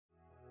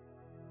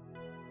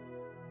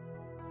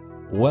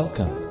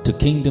Welcome to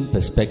Kingdom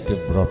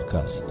Perspective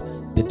Broadcast,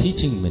 the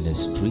teaching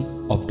ministry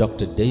of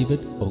Dr.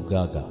 David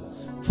Ogaga.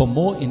 For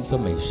more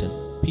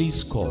information,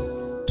 please call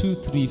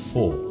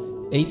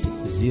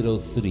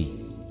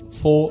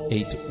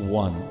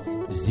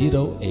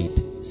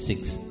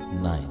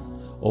 234-803-481-0869,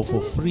 or for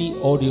free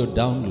audio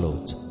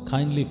downloads,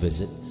 kindly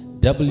visit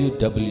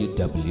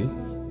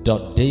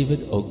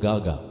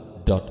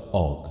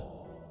www.davidogaga.org.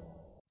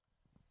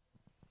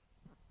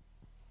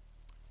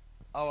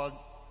 Our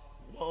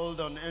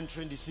world on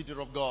entering the city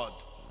of God.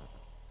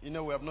 You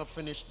know, we have not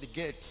finished the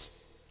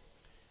gates,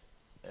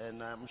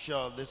 and I'm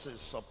sure this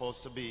is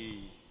supposed to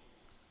be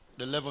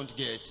the 11th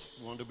gate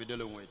we want to be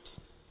dealing with.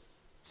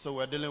 So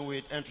we're dealing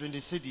with entering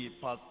the city,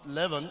 part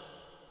 11,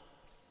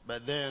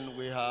 but then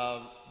we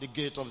have the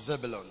gate of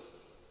Zebulun.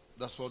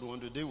 That's what we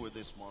want to deal with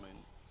this morning.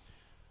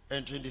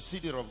 Entering the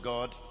city of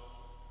God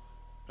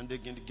and the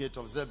gate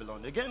of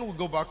Zebulun. Again, we'll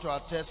go back to our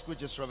text,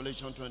 which is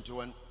Revelation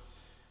 21.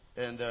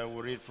 And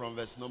we'll read from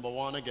verse number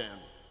 1 again.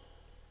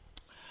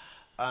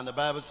 And the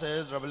Bible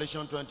says,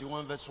 Revelation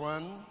 21 verse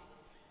 1,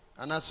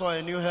 "And I saw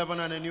a new heaven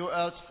and a new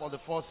earth, for the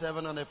first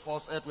heaven and the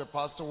first earth were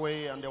passed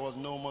away, and there was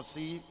no more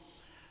sea.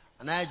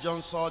 And I,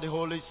 John, saw the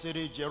holy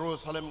city,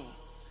 Jerusalem,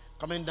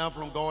 coming down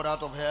from God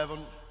out of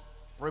heaven,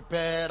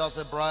 prepared as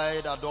a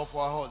bride adorned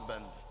for her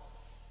husband.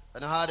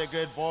 And I heard a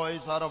great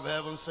voice out of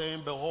heaven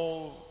saying,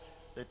 Behold,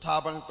 the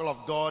tabernacle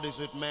of God is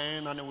with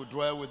men, and he will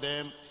dwell with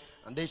them.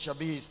 And they shall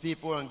be his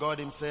people, and God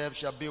himself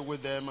shall be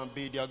with them and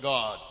be their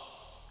God."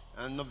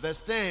 And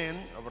verse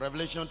 10 of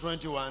Revelation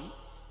 21,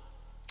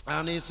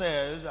 and he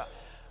says,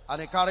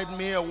 "And he carried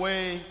me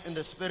away in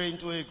the spirit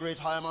into a great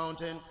high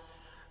mountain,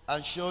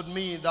 and showed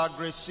me that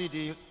great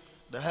city,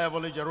 the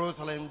heavenly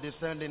Jerusalem,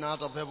 descending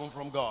out of heaven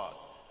from God,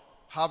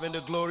 having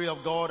the glory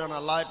of God, and her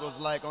light was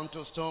like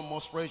unto stone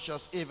most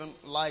precious, even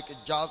like a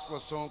jasper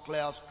stone,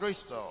 clear as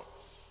crystal."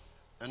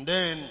 And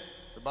then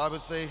the Bible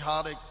says,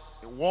 had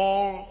a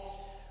wall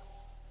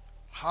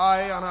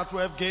high, and had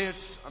 12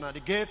 gates, and at the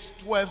gates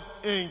 12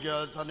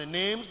 angels, and the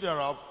names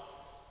thereof,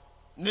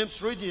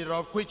 names written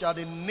thereof, which are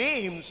the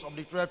names of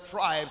the 12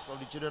 tribes of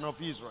the children of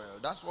Israel.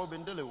 That's what we've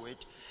been dealing with.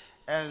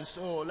 And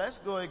so let's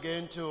go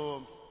again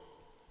to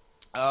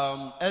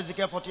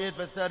Ezekiel 48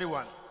 verse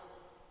 31.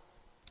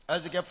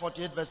 Ezekiel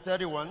 48 verse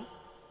 31.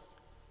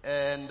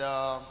 And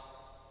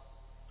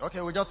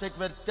okay, we'll just take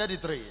verse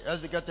 33.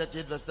 Ezekiel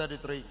 38 verse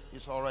 33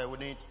 is all right, we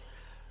need.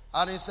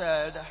 And he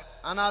said,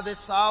 "And at the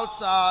south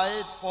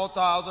side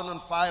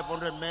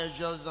 4,500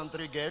 measures and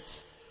 3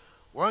 gates,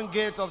 one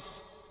gate of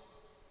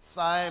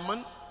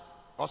Simon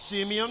or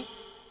Simeon,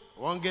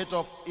 one gate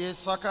of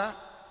Issachar,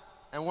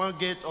 and one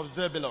gate of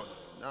Zebulun."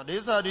 Now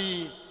these are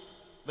the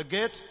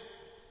gate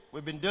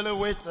we've been dealing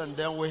with, and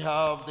then we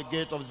have the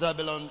gate of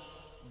Zebulun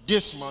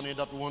this morning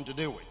that we want to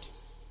deal with.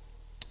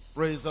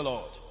 Praise the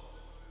Lord.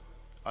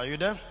 Are you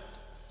there?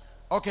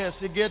 Okay, it's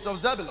the gate of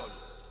Zebulun.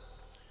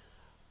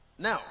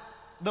 Now,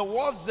 the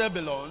word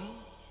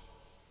Zebulun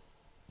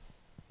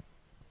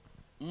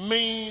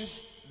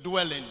means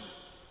dwelling.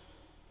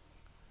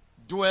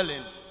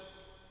 Dwelling.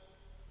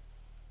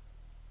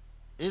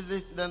 Is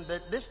it then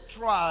that this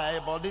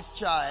tribe or this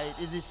child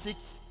is the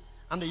 6th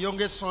and the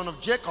youngest son of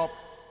Jacob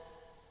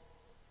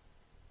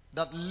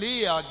that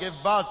Leah gave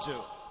birth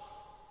to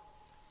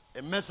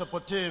in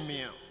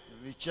Mesopotamia?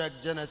 If you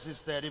check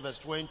Genesis 30 verse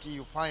 20,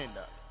 you find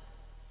that.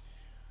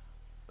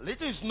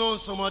 Little is known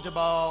so much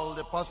about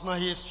the personal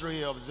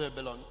history of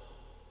Zebulun.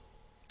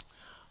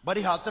 But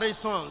he had 3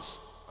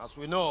 sons, as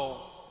we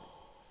know.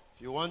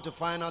 If you want to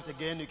find out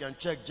again, you can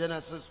check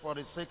Genesis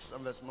 46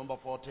 and verse number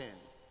 14.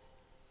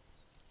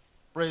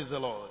 Praise the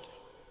Lord.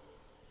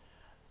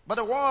 But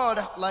the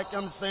word, like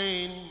I'm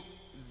saying,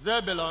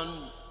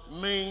 Zebulun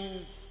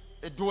means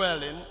a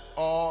dwelling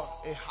or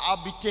a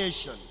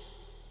habitation.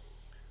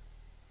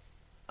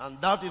 And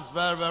that is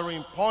very, very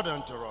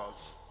important to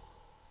us.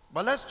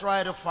 But let's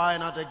try to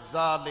find out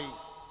exactly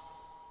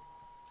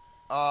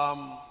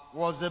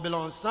what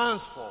Zebulun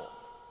stands for.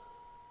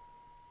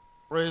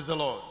 Praise the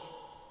Lord.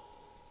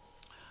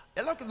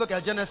 Look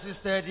at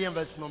Genesis 30 and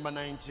verse number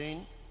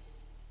 19.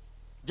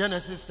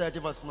 Genesis 30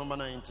 verse number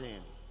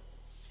 19.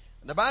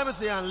 The Bible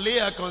says, "And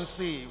Leah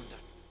conceived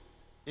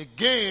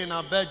again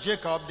and bare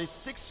Jacob the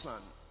 6th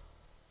son.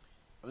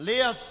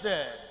 Leah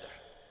said,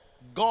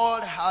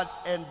 God had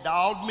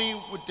endowed me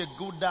with a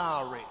good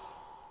dowry.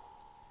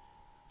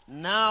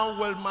 Now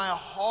will my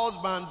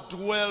husband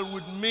dwell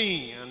with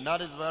me." And that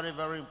is very,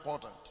 very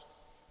important.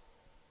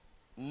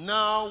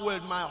 Now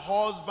will my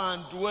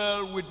husband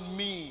dwell with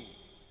me.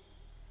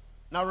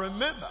 Now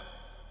remember,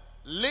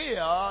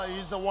 Leah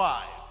is a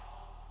wife.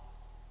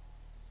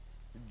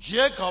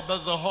 Jacob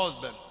is the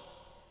husband.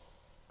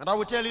 And I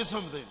will tell you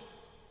something.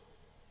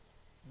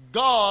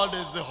 God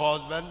is the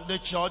husband. The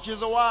church is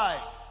the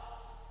wife.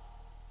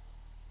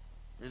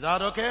 Is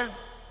that okay?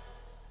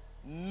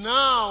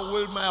 Now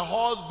will my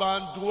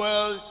husband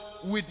dwell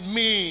with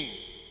me.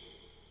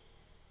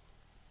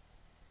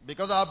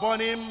 Because I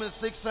born him a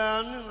 6th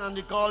son, and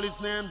he called his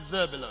name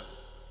Zebulun.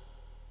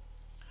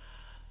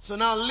 So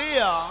now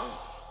Leah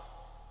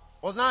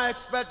was now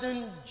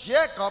expecting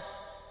Jacob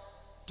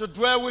to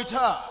dwell with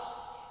her,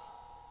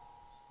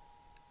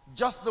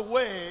 just the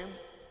way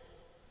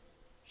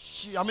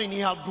he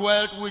had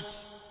dwelt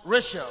with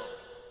Rachel.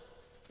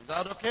 Is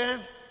that okay?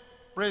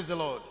 Praise the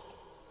Lord.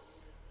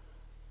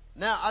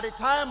 Now, at the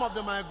time of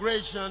the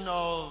migration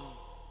of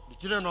the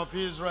children of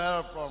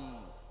Israel from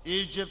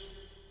Egypt,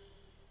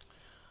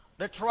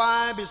 the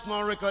tribe is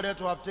not recorded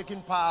to have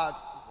taken part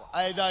for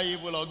either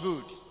evil or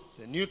good. It's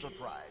a neutral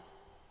tribe,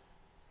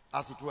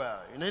 as it were,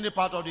 in any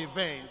part of the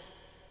event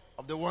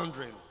of the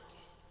wandering.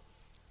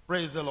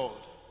 Praise the Lord.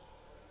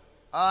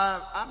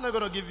 I'm not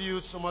going to give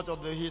you so much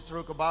of the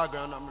historical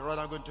background. I'm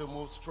rather going to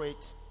move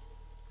straight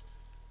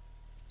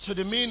to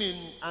the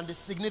meaning and the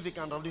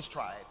significance of this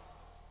tribe,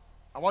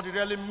 and what it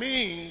really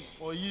means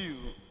for you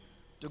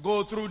to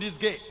go through these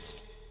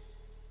gates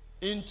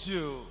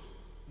into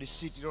the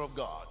city of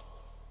God.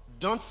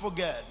 Don't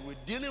forget, we're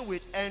dealing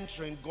with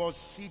entering God's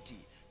city,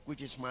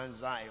 which is Mount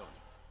Zion,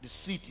 the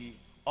city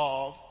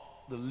of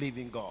the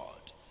living God.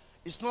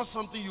 It's not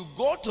something you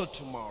go to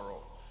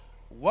tomorrow.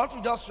 What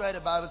we just read,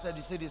 the Bible said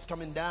the city is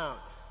coming down.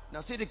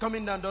 Now, city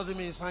coming down doesn't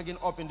mean it's hanging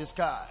up in the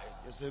sky.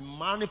 It's a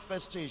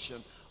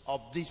manifestation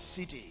of this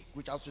city,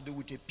 which has to do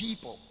with a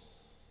people.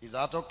 Is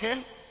that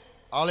okay?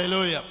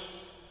 Hallelujah.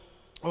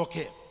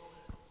 Okay.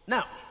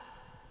 Now,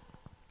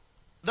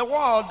 the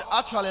word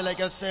actually,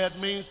 like I said,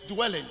 means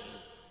dwelling.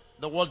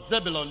 The word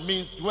Zebulun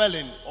means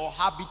dwelling or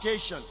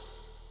habitation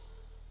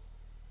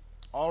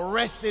or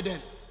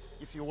residence,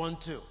 if you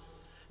want to.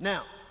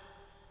 Now,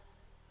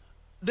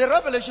 the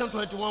Revelation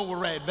 21 we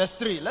read, verse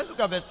 3. Let's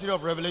look at verse 3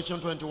 of Revelation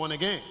 21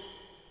 again.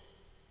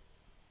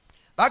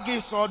 That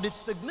gives us the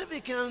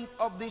significance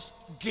of this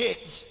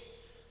gate.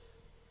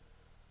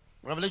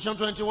 Revelation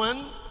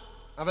 21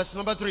 and verse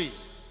number 3.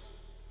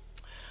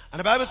 And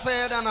the Bible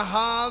said, and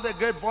I heard a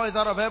great voice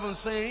out of heaven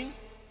saying,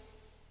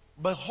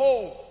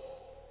 behold,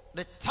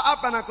 the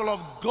tabernacle of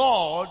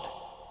God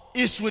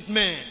is with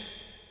men.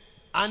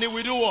 And he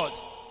will do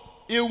what?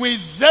 He will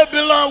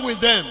Zebulun with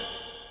them.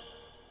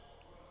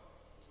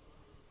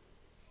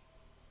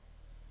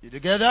 Did you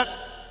get that?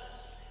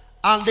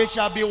 And they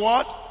shall be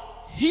what?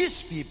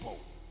 His people.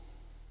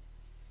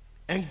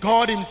 And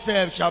God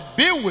himself shall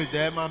be with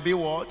them and be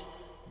what?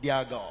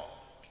 Their God.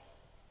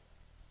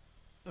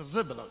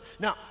 Zebulun.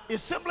 Now, it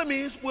simply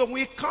means when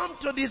we come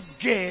to this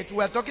gate,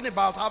 we're talking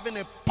about having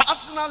a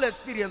personal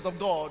experience of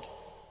God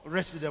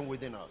resident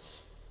within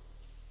us.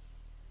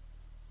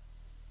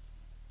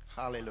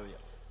 Hallelujah.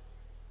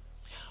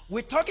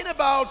 We're talking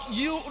about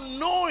you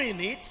knowing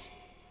it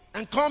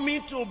and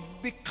coming to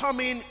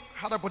becoming,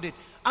 how do I put it,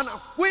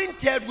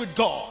 unacquainted with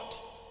God.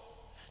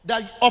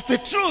 That of a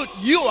truth,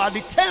 you are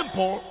the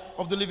temple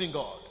of the living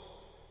God.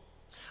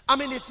 I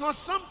mean, it's not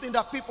something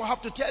that people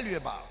have to tell you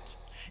about.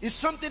 It's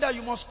something that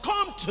you must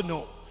come to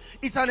know.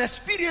 It's an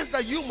experience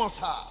that you must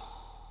have.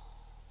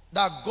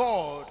 That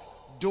God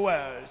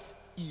dwells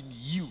in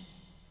you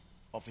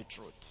of a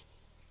truth.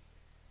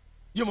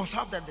 You must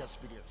have that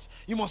experience.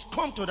 You must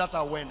come to that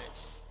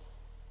awareness.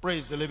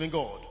 Praise the living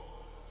God.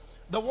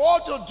 The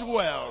word to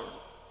dwell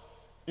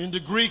in the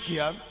Greek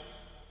here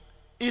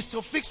is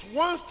to fix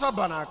one's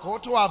tabernacle,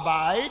 to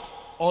abide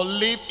or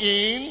live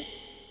in.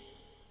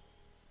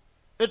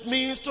 It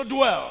means to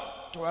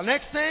dwell. To an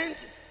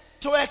extent,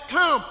 to a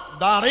camp,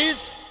 that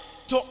is,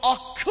 to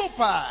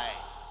occupy.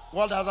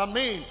 What does that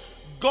mean?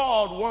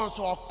 God wants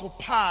to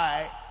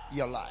occupy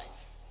your life.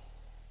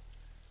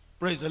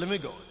 Praise the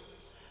living God.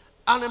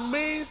 And it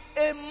means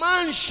a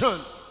mansion.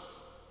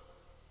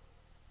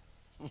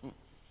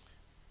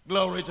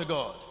 Glory to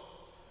God.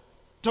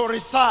 To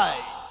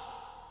reside.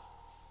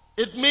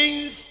 It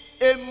means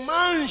a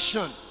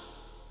mansion.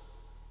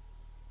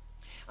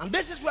 And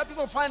this is where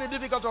people find it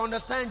difficult to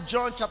understand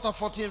John chapter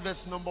 14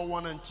 verse number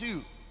 1 and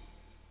 2.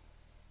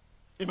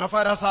 In my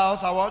father's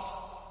house are what?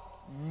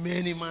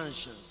 Many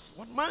mansions.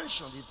 What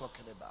mansion are you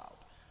talking about?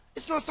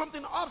 It's not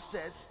something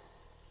upstairs.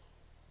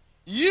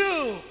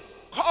 You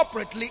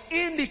corporately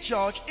in the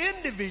church,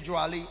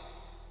 individually,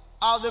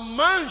 are the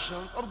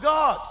mansions of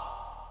God.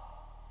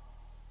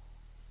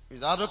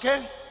 Is that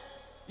okay?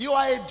 You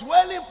are a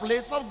dwelling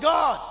place of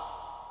God.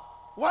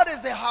 What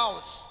is the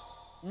house?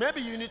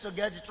 Maybe you need to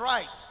get it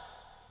right.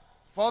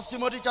 1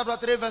 Timothy chapter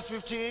 3 verse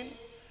 15.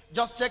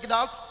 Just check it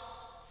out.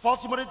 1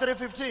 Timothy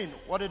 3:15.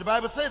 What did the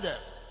Bible say there?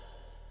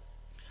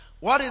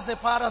 What is the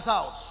Father's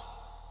house?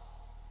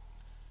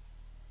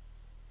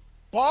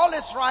 Paul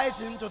is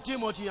writing to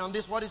Timothy, and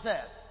this is what he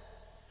said.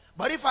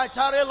 But if I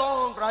tarry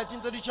long,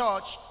 writing to the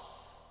church,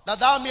 that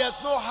thou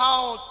mayest know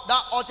how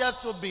thou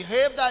oughtest to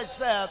behave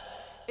thyself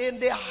in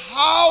the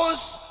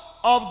house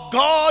of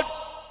God,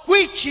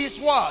 which is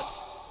what?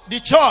 The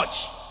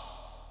church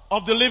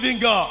of the living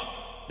God.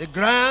 The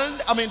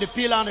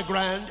pillar and the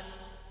ground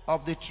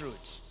of the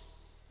truth.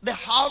 The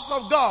house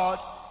of God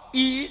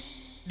is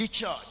the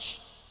church.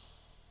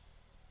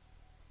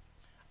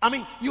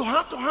 You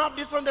have to have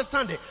this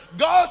understanding.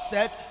 God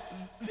said,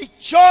 the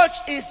church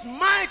is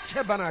my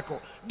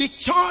tabernacle. The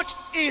church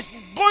is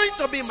going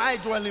to be my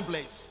dwelling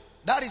place.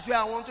 That is where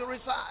I want to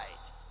reside.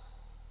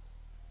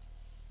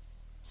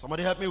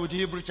 Somebody help me with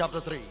Hebrews chapter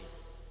 3.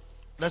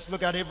 Let's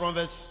look at it from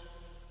verse.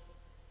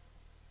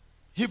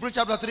 Hebrews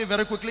chapter 3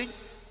 very quickly.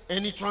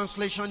 Any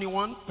translation you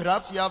want.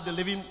 Perhaps you have the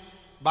Living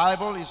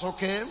Bible. It's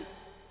okay.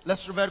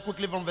 Let's read very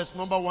quickly from verse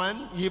number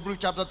 1. Hebrews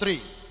chapter 3.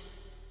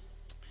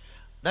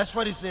 That's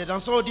what he said.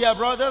 And so, dear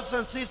brothers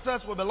and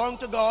sisters, we belong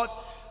to God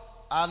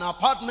and are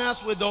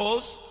partners with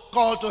those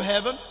called to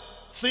heaven.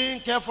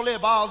 Think carefully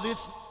about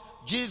this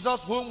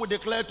Jesus, whom we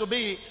declare to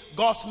be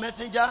God's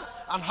messenger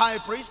and high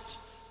priest.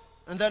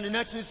 And then the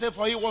next thing he said,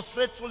 for he was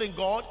faithful in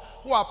God,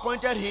 who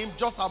appointed him,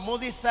 just as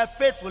Moses said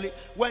faithfully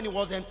when he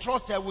was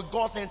entrusted with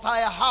God's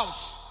entire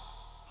house.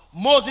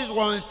 Moses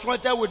was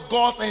entrusted with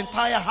God's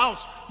entire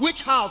house.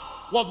 Which house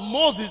was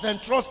Moses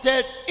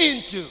entrusted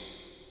into?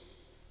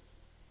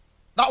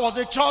 That was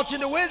the church in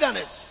the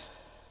wilderness.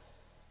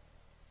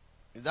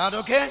 Is that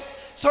okay?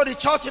 So the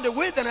church in the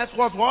wilderness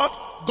was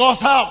what?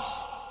 God's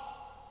house.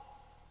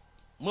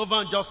 Move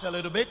on just a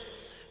little bit.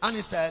 And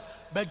he said,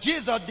 but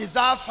Jesus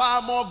desires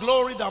far more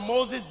glory than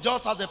Moses,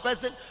 just as a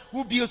person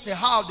who builds a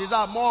house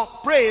desires more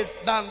praise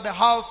than the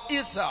house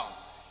itself.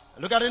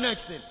 Look at the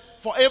next thing.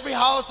 For every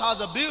house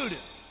has a builder.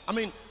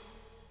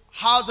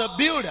 Has a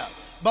builder.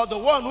 But the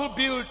one who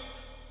built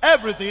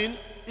everything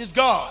is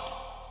God.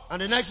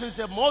 And the next thing he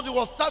said, Moses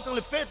was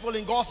certainly faithful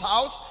in God's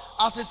house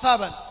as a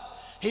servant.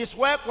 His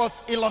work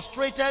was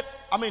illustration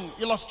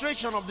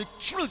of the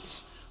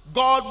truths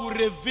God will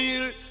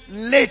reveal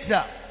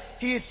later.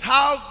 His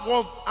house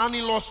was an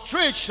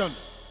illustration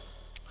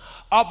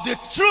of the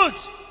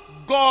truth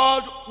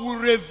God will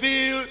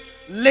reveal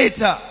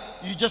later.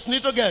 You just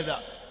need to get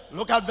that.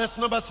 Look at verse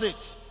number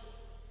 6.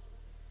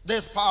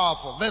 This is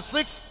powerful. Verse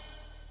 6.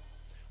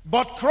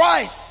 But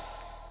Christ,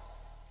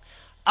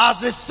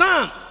 as a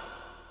son,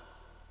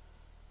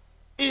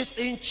 is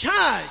in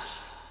charge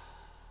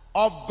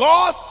of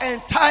God's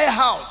entire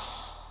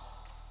house.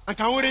 And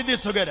can we read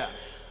this together?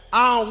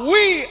 And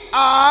we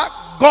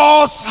are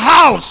God's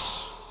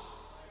house.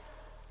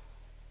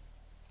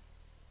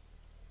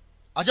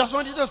 I just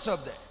want you to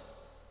stop there.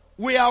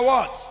 We are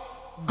what?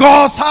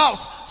 God's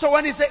house. So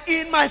when he said,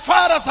 in my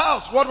Father's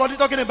house, what was he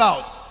talking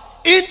about?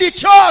 In the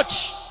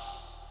church,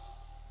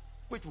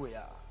 which we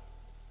are.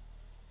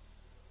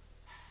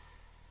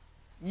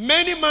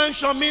 Many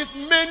mansions means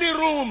many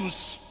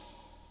rooms.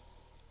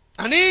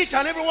 And each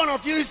and every one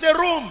of you is a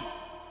room.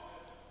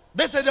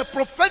 This is the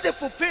prophetic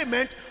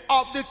fulfillment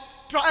of the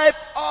tribe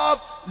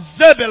of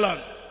Zebulun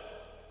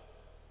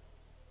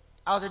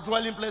as a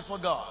dwelling place for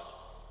God.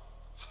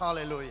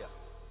 Hallelujah.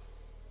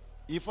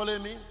 You follow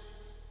me?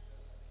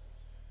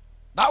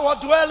 That word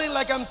dwelling,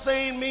 like I'm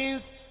saying,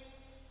 means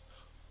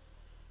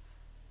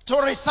to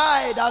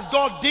reside as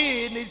God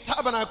did in the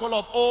tabernacle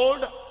of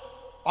old,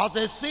 as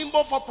a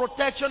symbol for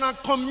protection and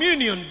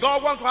communion.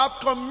 God wants to have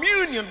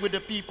communion with the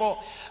people,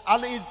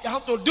 and He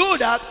has to do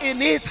that in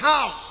His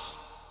house.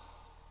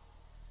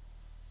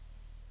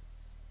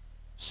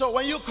 So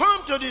when you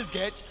come to this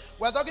gate,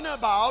 we're talking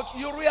about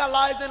you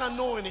realizing and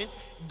knowing it.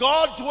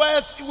 God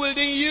dwells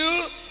within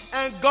you,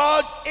 and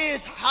God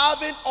is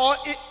having, or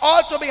it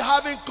ought to be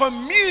having,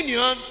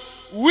 communion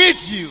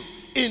with you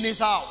in His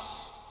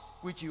house,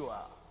 which you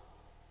are.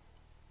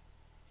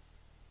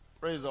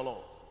 Praise the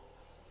Lord.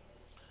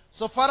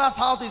 So Father's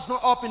house is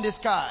not up in the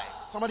sky.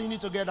 Somebody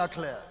need to get that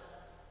clear.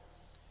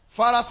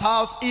 Father's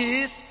house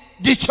is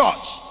the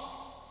church.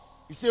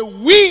 He said,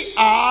 we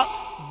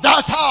are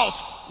that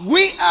house.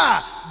 We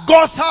are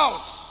God's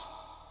house.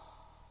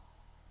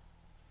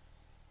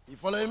 You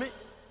following me?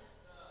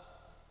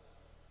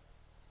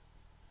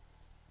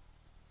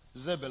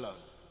 Zebulun.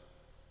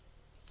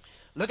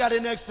 Look at the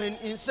next thing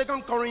in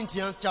 2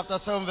 Corinthians chapter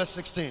 7 verse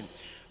 16.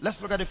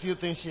 Let's look at a few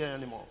things here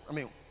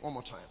one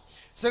more time.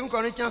 2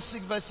 Corinthians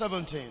 6 verse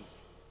 17.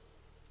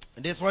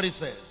 And this is what it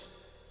says.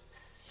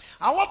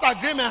 And what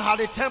agreement had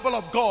the temple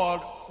of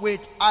God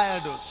with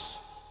idols?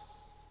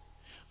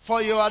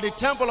 For you are the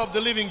temple of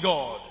the living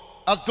God,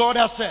 as God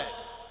has said,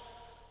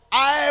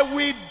 I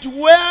will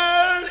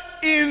dwell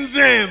in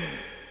them.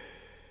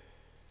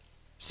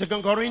 2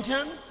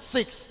 Corinthians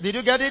 6. Did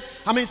you get it?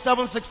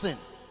 7:16.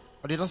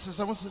 Or did I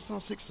say 7:16 or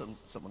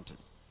 6:17?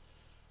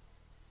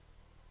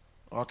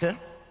 Okay.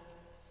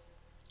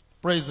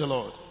 Praise the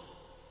Lord.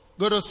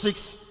 Go to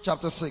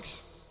chapter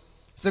 6.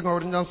 2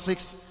 Corinthians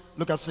 6.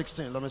 Look at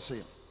 16. Let me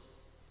see.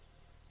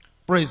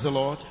 Praise the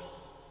Lord.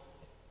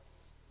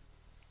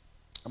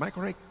 Am I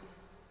correct?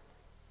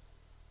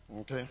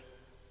 Okay.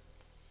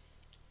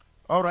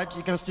 All right,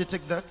 you can still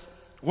take that.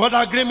 What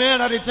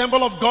agreement at the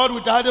temple of God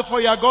with idol,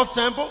 for your God's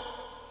temple?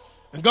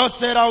 And God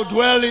said, I will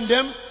dwell in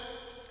them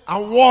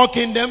and walk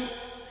in them,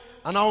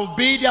 and I will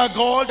be their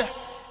God,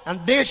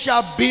 and they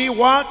shall be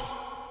what?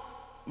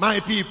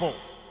 My people.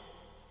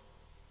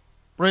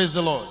 Praise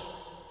the Lord.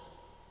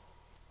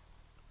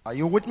 Are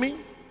you with me?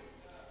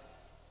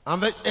 And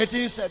verse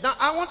 18 said, now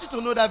I want you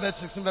to know that verse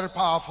 16 very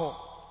powerful.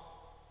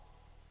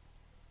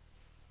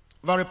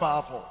 Very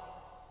powerful.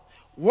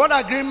 What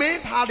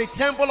agreement had the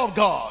temple of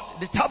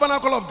God, the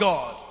tabernacle of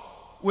God,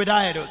 with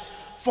idols?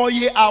 For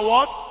ye are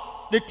what?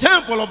 The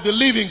temple of the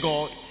living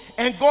God.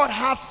 And God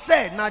has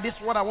said, now this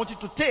is what I want you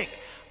to take.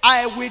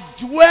 I will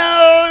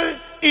dwell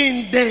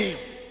in them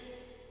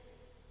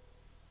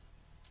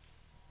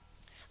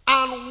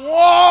and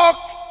walk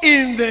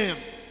in them.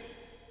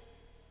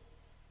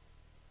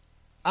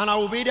 And I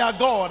will be their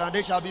God, and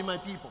they shall be my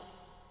people.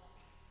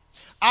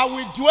 I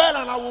will dwell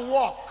and I will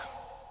walk.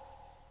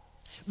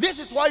 This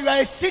is why you are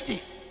a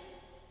city.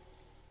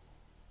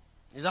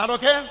 Is that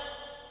okay?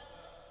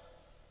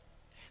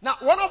 Now,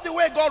 one of the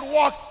ways God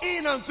walks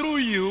in and through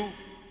you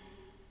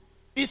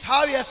is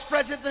how he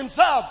expresses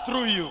himself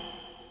through you.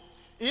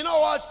 You know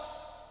what?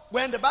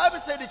 When the Bible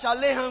said they shall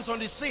lay hands on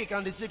the sick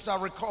and the sick shall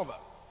recover,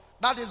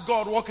 that is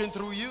God walking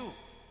through you.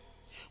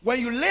 When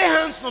you lay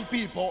hands on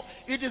people,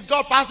 it is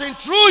God passing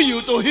through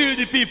you to heal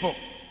the people.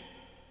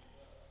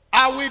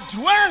 I will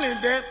dwell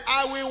in them,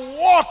 I will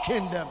walk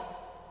in them.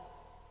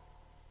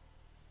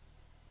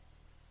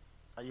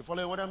 Are you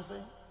following what I'm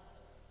saying?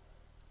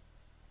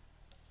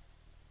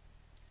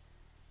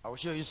 I will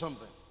show you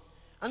something.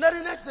 And then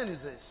the next thing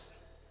is this.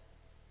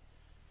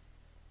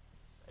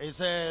 It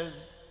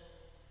says,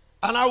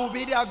 and I will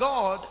be their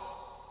God,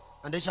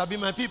 and they shall be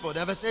my people.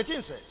 Then verse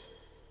 18 says,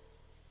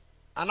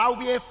 and I will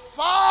be a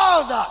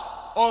father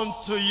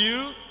unto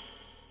you,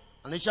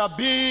 and they shall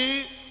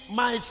be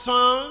my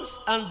sons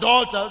and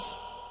daughters,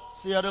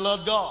 saith the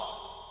Lord God.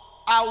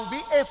 I will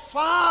be a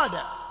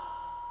father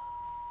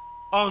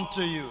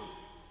unto you.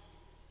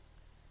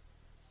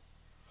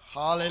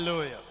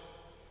 Hallelujah.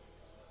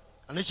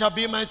 And they shall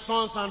be my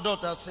sons and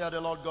daughters, saith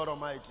the Lord God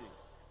Almighty.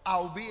 I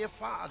will be a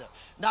father.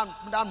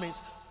 That means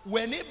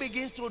when he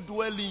begins to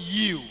dwell in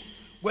you,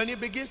 when he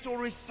begins to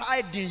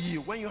reside in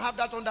you, when you have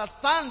that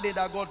understanding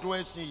that God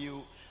dwells in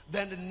you,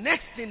 then the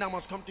next thing that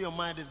must come to your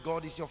mind is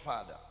God is your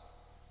father.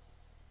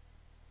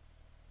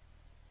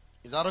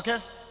 Is that okay?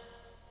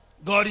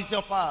 God is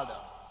your father.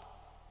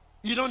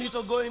 You don't need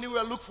to go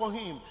anywhere, look for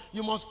him.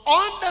 You must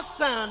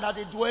understand that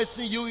he dwells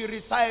in you, he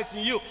resides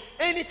in you.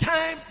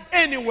 Anytime,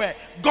 anywhere,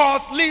 God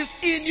lives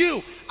in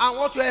you and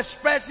wants to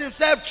express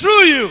himself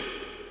through you.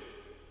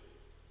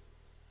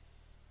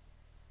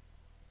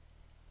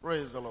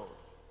 Praise the Lord.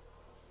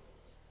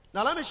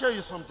 Now let me show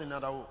you something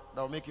that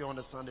will make you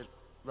understand it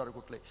very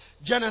quickly.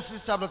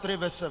 Genesis chapter 3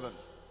 verse 7.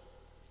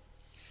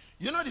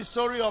 You know the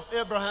story of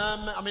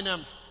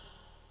Adam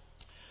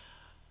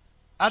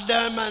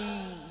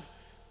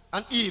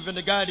and Eve in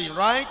the garden,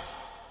 right?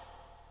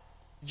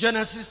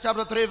 Genesis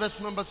chapter 3 verse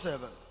number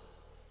 7.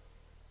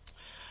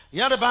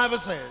 Here the Bible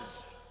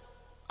says,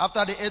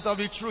 after they ate of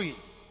the tree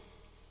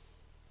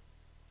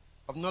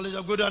of knowledge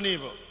of good and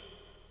evil,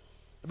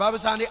 the Bible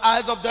says, and the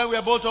eyes of them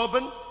were both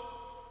opened,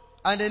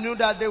 and they knew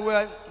that they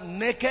were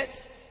naked,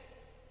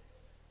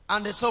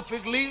 and they sewed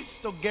fig leaves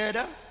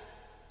together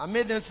and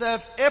made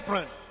themselves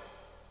apron.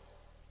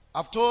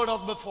 I've told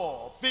us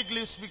before, fig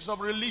leaf speaks of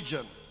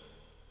religion.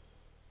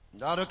 Is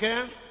that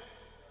okay?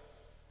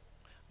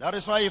 That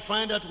is why you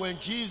find that when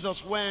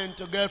Jesus went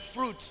to get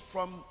fruit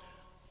from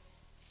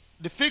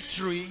the fig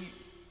tree,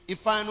 he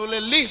found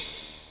only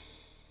leaves.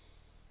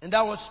 And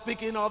that was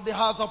speaking of the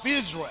house of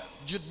Israel,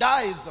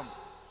 Judaism.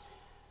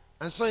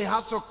 And so he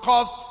has to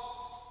cut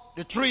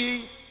the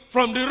tree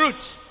from the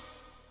roots.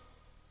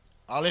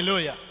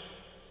 Hallelujah.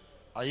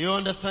 Are you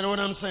understanding what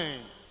I'm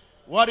saying?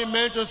 What he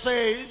meant to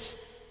say is,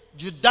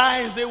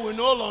 Judaism will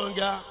no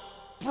longer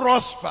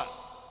prosper.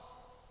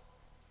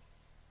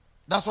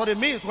 That's what it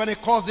means when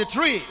it cuts the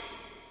tree.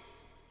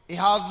 It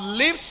has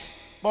leaves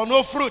but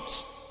no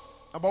fruit.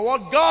 But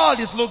what God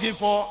is looking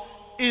for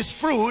is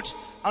fruit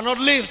and not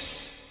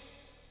leaves.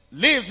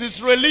 Leaves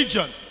is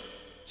religion.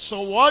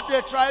 So what they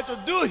try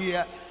to do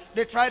here,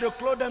 they try to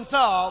clothe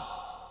themselves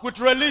with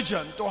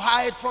religion to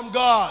hide from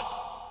God.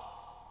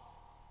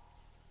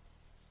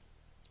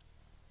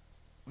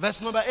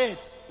 Verse number 8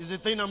 is the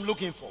thing I'm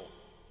looking for.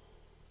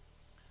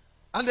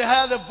 And they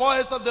heard the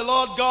voice of the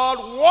Lord God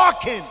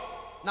walking.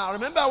 Now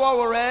remember what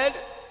we read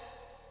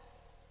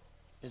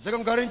in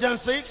 2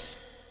 Corinthians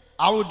 6.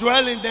 I will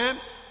dwell in them.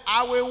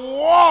 I will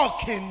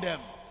walk in them.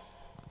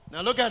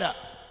 Now look at that.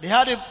 They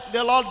had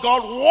the Lord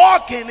God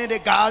walking in the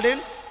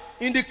garden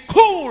in the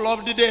cool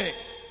of the day.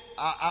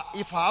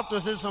 If I have to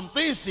say some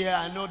things here,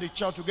 I know the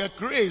church will get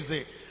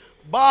crazy.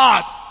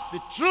 But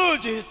the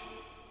truth is,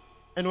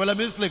 and well, let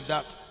me just leave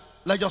that.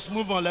 Let's just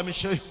move on. Let me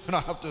show you what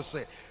I have to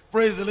say.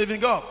 Praise the living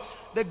God.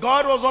 The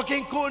God was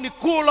walking cool in the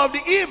cool of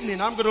the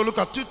evening. I'm going to look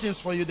at two things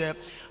for you there.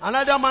 And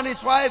Adam and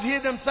his wife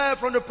hid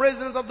themselves from the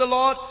presence of the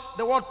Lord.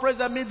 The word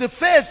presence means the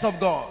face of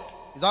God.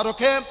 Is that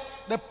okay?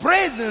 The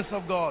presence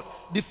of God,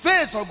 the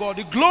face of God,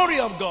 the glory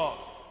of God.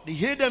 They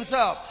hid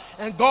themselves.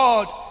 And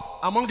God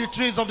among the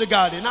trees of the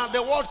garden. Now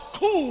the word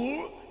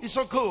cool is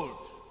so cool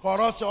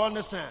for us to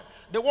understand.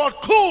 The word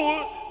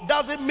cool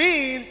doesn't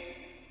mean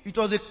it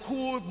was a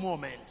cool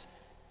moment.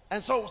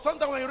 And so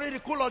sometimes when you read the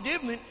cool of the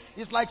evening,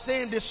 it's like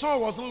saying the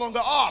sun was no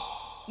longer up.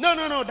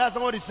 No, that's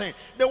not what he's saying.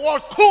 The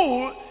word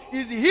cool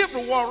is the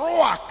Hebrew word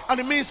ruach, and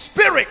it means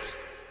spirit.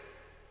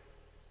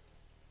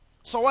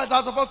 So what is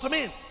that supposed to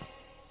mean?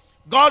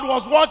 God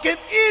was walking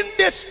in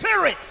the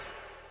spirit.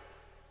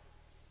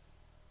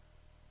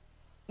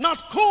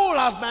 Not cool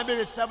as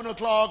maybe 7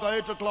 o'clock or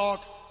 8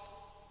 o'clock.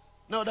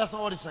 No, that's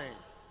not what he's saying.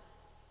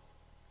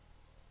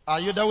 Are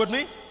you there with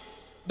me?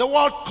 The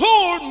word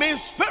cool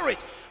means spirit,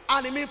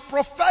 and it means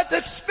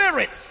prophetic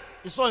spirit.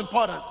 It's so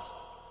important.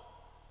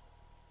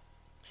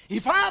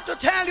 If I have to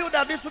tell you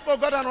that these people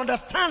got an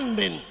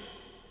understanding,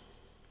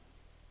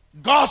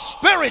 God's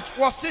spirit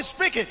was still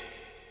speaking,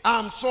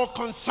 I'm so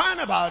concerned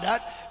about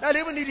that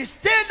even if they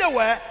stayed there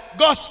where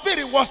God's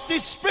spirit was still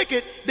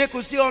speaking, they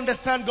could still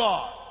understand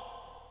God.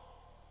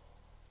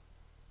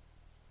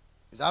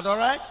 Is that all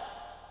right?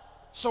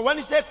 So when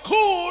he said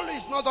cool,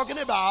 he's not talking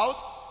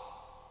about,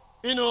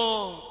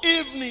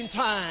 evening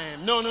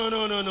time.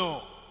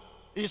 No.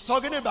 He's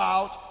talking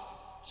about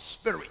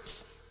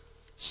spirit.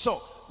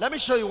 So let me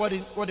show you what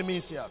it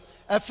means here.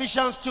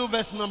 Ephesians 2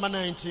 verse number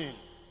 19.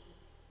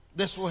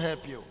 This will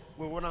help you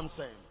with what I'm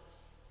saying.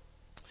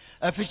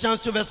 Ephesians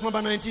 2 verse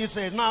number 19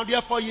 says, now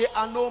therefore ye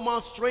are no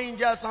more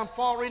strangers and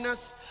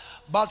foreigners,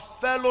 but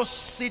fellow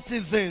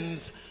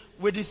citizens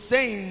with the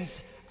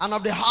saints and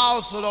of the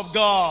household of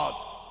God.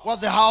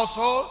 What's the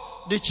household?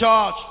 The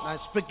church. Now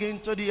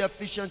speaking to the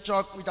Ephesian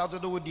church, which has to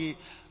do with the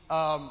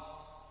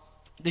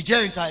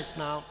Gentiles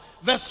now.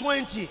 Verse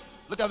 20.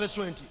 Look at verse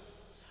 20.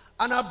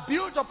 And are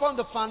built upon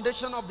the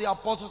foundation of the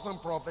apostles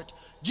and prophets,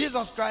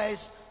 Jesus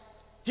Christ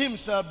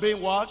himself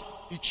being what?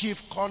 The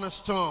chief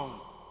cornerstone.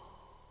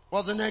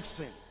 What's the next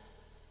thing?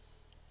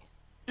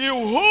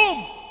 In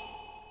whom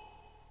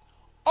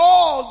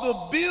all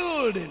the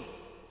building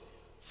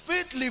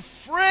fitly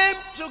framed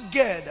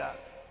together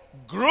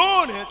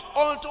groaneth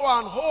unto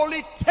an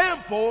holy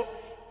temple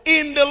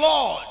in the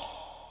Lord.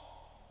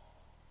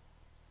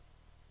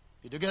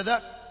 Did you get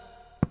that?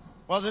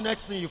 What's the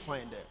next thing you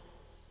find there?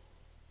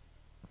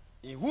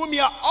 In whom ye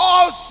are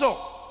also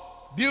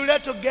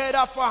builded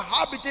together for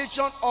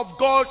habitation of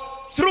God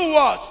through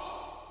what?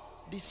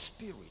 The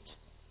Spirit.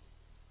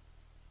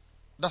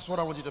 That's what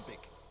I want you to pick.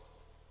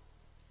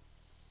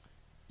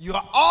 You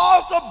are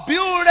also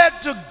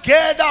builded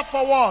together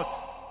for what?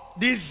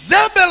 The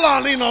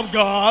Zebulaning of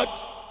God.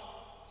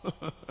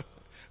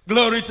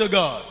 Glory to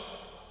God.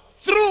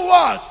 Through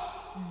what?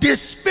 The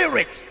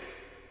Spirit.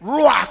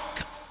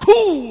 Ruach.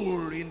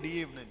 Cool in the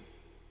evening.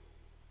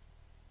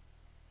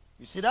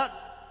 You see that?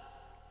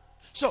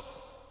 So,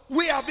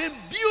 we have been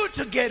built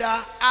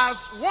together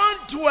as one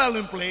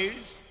dwelling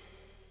place.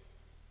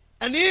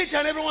 And each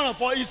and every one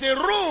of us is a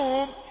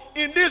room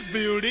in this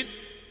building.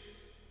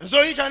 And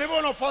so each and every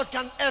one of us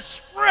can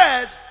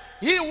express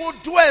He who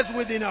dwells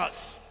within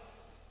us.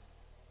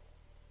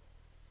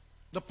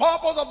 The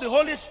purpose of the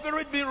Holy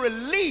Spirit being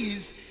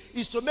released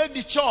is to make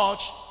the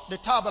church the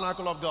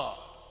tabernacle of God.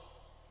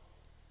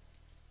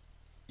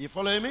 You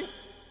following me?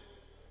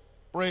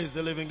 Praise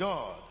the living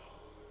God.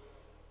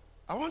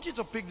 I want you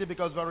to pick this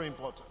because it's very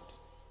important.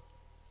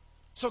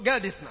 So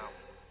get this now.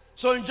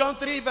 So in John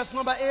 3 verse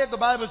number 8, the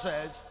Bible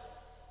says,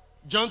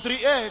 John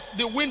 3:8,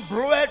 the wind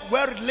bloweth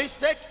where it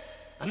listeth,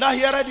 and I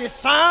heareth a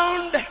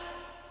sound.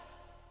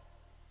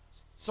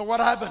 So what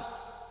happened?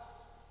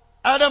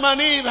 Adam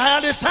and Eve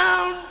had a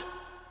sound.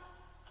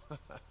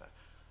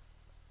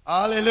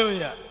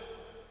 Hallelujah.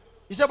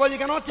 He said, but you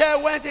cannot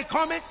tell whence it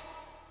cometh,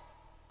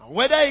 and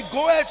whither it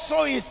goeth,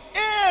 so is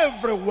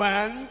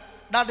everyone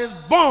that is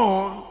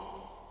born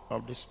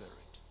of the Spirit.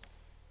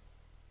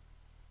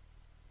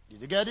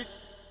 Did you get it?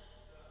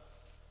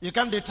 You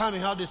can't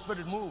determine how the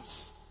Spirit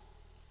moves.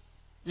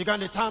 You can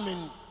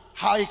determine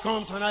how He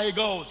comes and how He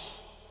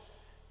goes.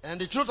 And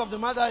the truth of the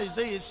matter is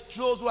this: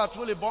 those who are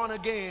truly born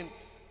again,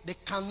 they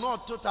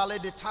cannot totally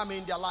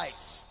determine their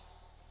lives.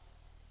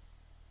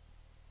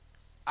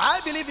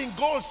 I believe in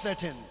goal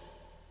setting.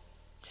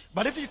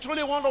 But if you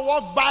truly want to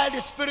walk by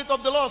the Spirit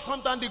of the Lord,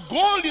 sometimes the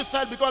goal you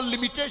set becomes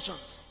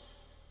limitations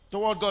to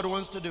what God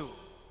wants to do.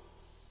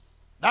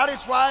 That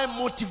is why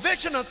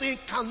motivational thing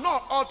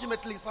cannot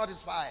ultimately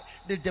satisfy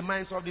the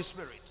demands of the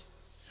Spirit.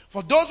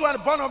 For those who are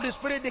born of the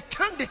Spirit, they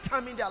can't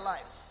determine their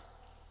lives.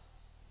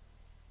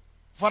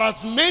 For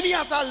as many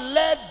as are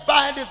led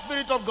by the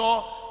Spirit of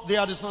God, they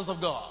are the sons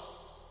of God.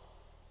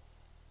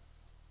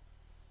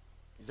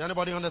 Is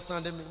anybody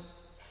understanding me?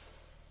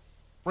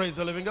 Praise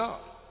the living God.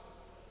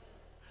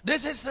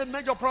 This is a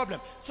major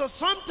problem. So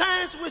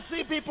sometimes we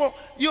see people,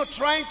 you're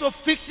trying to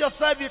fix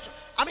yourself.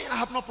 I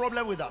have no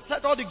problem with that.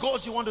 Set all the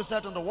goals you want to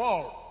set on the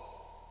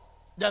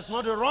wall. There's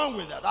nothing wrong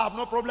with that. I have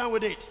no problem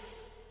with it.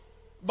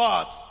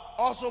 But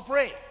also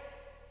pray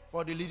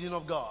for the leading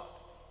of God.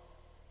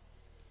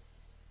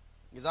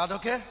 Is that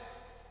okay?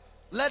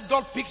 Let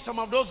God pick some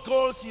of those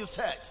goals you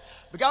set.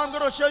 Because I'm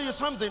going to show you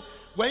something.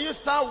 When you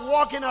start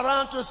walking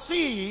around to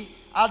see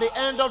at the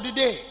end of the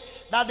day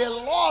that the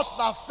lot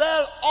that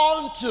fell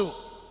onto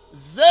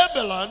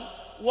Zebulun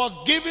was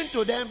given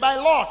to them by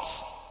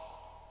lots.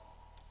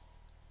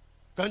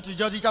 Come to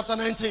Judges chapter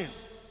 19.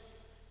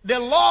 The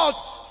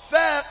lot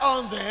fell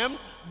on them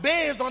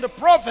based on the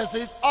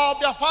prophecies of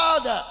their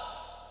father.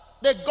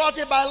 They got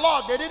it by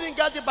lot. They didn't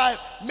get it by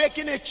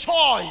making a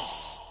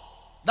choice.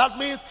 That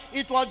means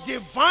it was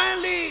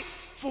divinely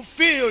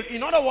fulfilled.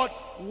 In other words,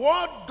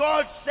 what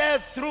God said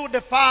through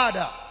the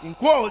Father, in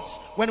quotes,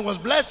 when He was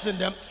blessing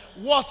them,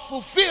 was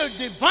fulfilled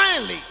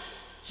divinely.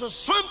 So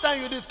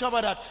sometimes you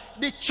discover that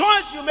the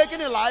choice you're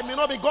making in life may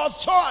not be God's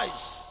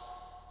choice.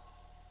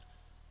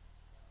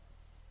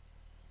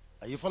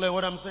 Are you following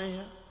what I'm saying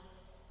here?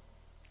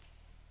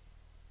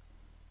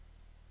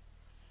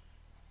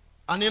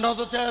 And it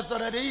also tells us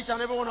that each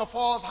and every one of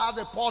us has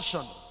a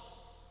portion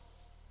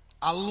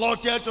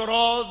allotted to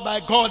us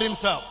by God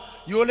himself.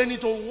 You only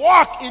need to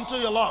walk into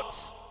your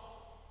lots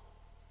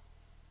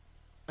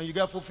and you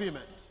get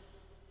fulfillment.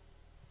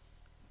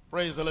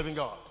 Praise the living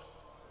God.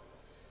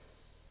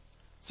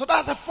 So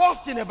that's the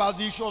first thing about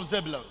the issue of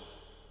Zebulun.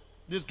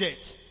 This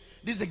gate.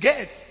 This is a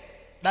gate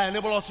that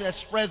enables us to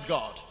express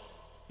God.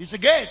 It's a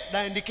gate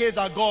that indicates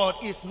that God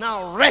is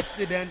now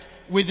resident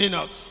within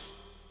us.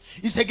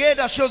 It's a gate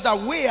that shows that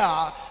we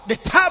are the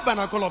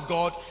tabernacle of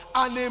God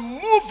and a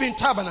moving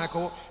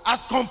tabernacle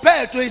as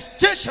compared to a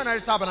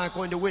stationary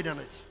tabernacle in the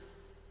wilderness.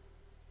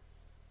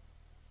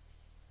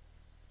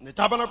 The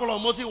tabernacle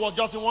of Moses was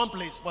just in one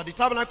place, but the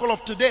tabernacle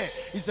of today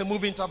is a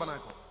moving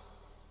tabernacle.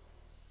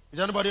 Is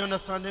anybody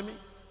understanding me?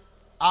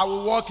 I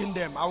will walk in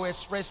them. I will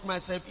express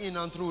myself in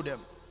and through them.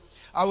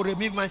 I will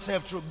reveal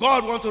myself through.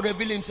 God wants to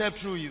reveal himself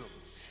through you.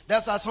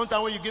 That's why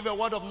sometimes when you give a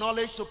word of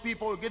knowledge to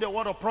people, you give a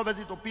word of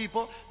prophecy to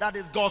people, that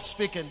is God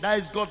speaking. That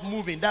is God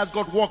moving. That's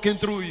God walking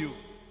through you.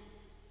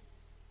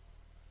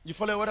 You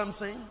follow what I'm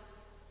saying?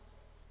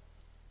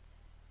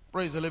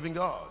 Praise the living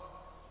God.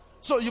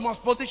 So you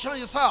must position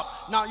yourself.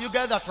 Now you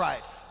get that right.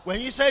 When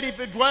he said,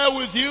 if it dwell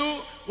with you,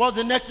 what's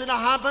the next thing that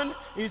happened?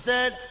 He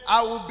said,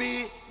 I will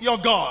be your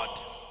God.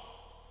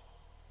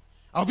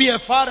 I'll be a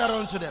father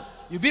unto them.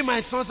 You be my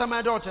sons and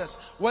my daughters.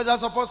 What's that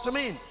supposed to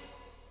mean?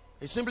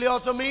 It simply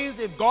also means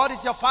if God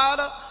is your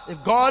father,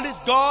 if God is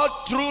God,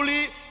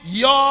 truly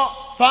your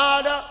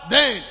father,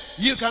 then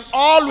you can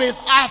always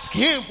ask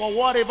him for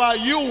whatever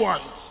you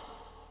want.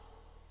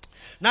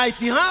 Now,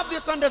 if you have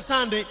this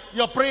understanding,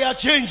 your prayer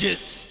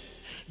changes.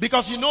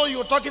 Because you know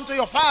you're talking to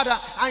your father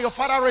and your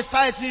father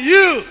resides in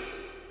you.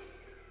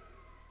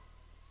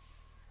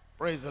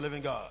 Praise the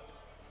living God.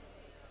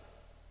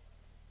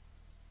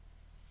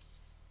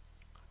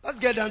 Let's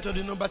get down to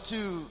the number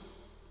 2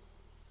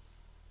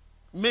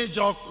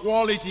 major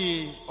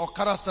quality or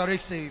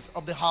characteristics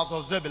of the house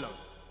of Zebulun.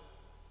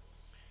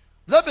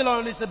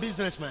 Zebulun is a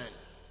businessman.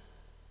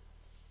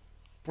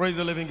 Praise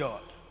the living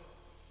God.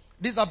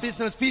 These are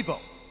business people.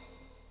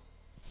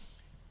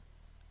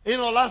 You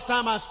know, last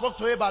time I spoke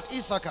to you about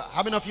Issachar.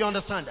 How many of you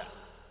understand that?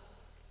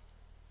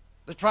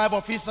 The tribe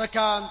of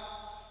Issachar,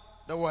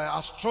 there were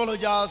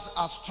astrologers,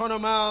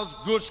 astronomers,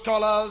 good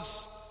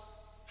scholars.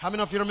 How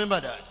many of you remember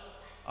that?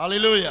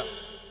 Hallelujah.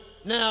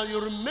 Now you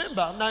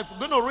remember, now if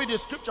you're going to read the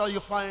scripture, you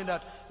find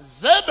that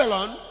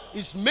Zebulun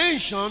is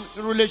mentioned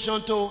in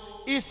relation to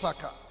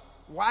Issachar.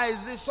 Why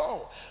is this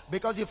so?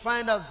 Because you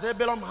find that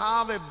Zebulun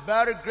have a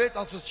very great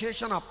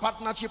association and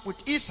partnership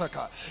with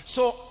Issachar.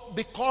 So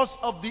because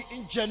of the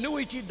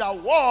ingenuity that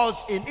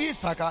was in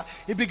Issachar,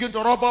 it began to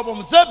rub up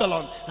on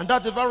Zebulun. And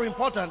that's very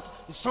important.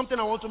 It's something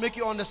I want to make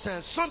you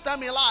understand.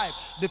 Sometime in life,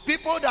 the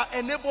people that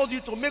enables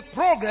you to make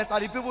progress are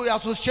the people you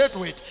associate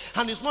with.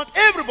 And it's not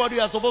everybody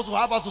you are supposed to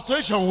have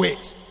association with.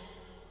 Is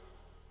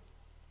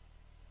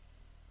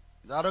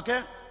that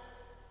okay?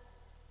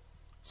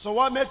 So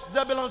what makes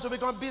Zebulun to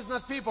become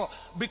business people?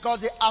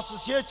 Because they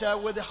associated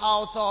with the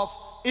house of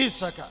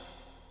Issachar.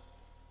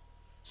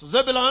 So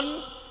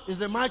Zebulun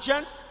is a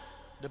merchant,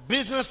 the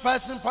business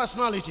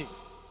personality.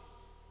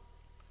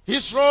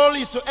 His role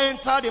is to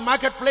enter the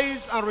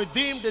marketplace and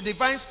redeem the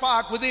divine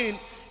spark within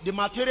the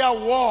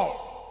material world.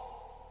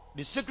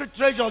 The secret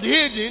treasure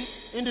hidden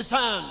in the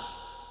sand.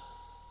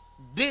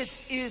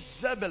 This is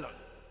Zebulun.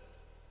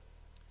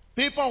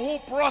 People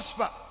who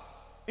prosper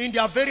in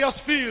their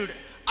various fields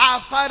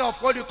outside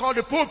of what you call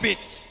the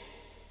pulpits.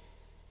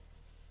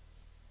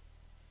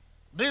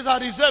 These are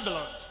the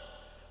Zebulons.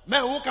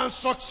 Men who can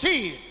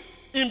succeed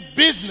in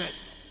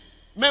business.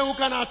 Men who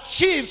can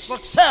achieve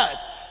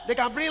success. They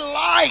can bring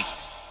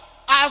light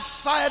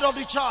outside of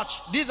the church.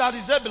 These are the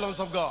Zebulons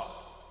of God.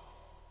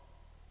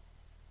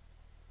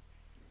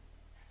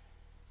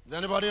 Does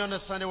anybody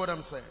understand what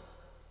I'm saying?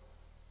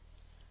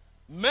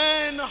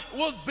 Men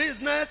whose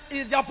business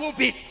is their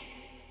pulpit.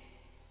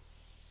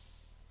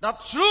 That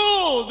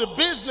through the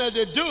business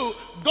they do,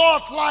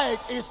 God's light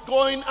is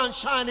going and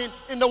shining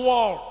in the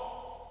world.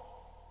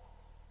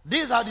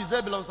 These are the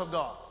Zebulons of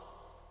God.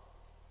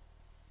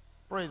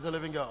 Praise the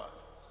living God.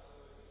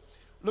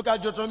 Look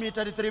at Deuteronomy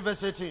 33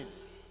 verse 18.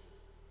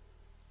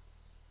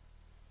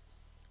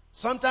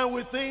 Sometimes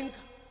we think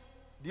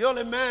the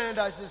only man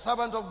that is a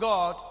servant of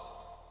God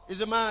is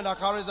a man that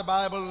carries the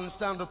Bible and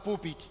stands on the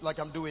pulpit like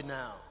I'm doing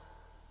now.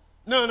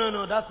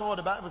 No, that's not what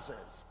the Bible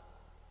says.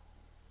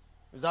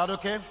 Is that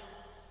okay?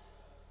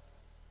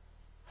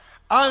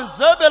 And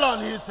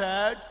Zebulun, he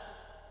said,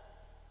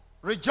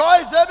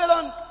 rejoice,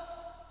 Zebulun,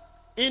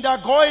 in the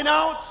going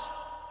out,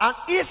 and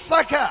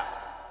Issachar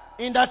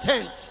in the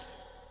tents.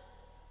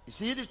 You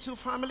see the two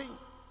family,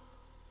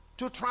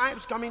 two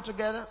tribes coming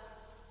together.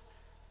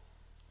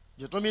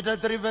 Deuteronomy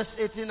 33 verse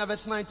 18 and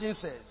verse 19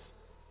 says,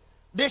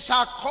 they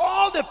shall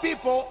call the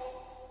people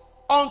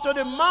unto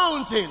the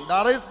mountain,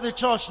 that is the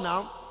church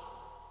now,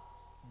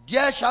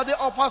 there shall they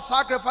offer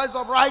sacrifice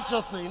of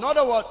righteousness. In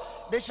other words,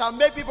 they shall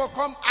make people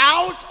come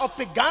out of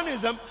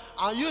paganism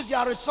and use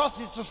their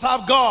resources to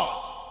serve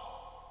God.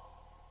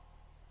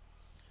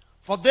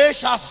 For they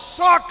shall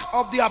suck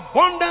of the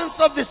abundance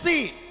of the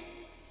sea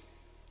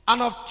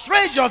and of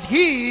treasures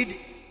hid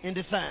in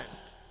the sand.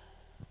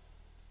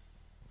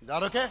 Is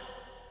that okay?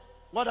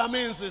 What that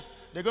means is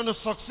they're going to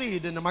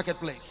succeed in the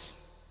marketplace.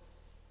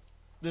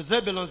 The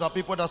Zebulons are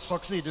people that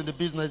succeed in the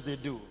business they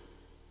do.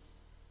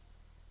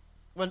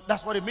 When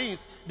that's what it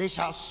means. They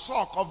shall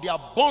suck of the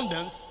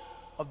abundance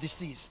of the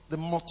seas, the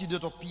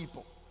multitude of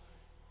people,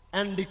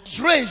 and the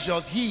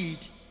treasures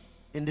hid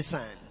in the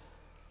sand.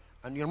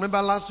 And you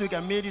remember last week I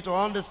made you to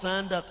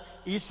understand that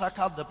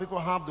Issachar, the people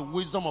have the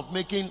wisdom of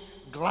making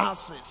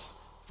glasses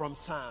from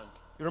sand.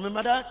 You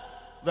remember that?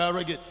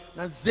 Very good.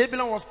 Now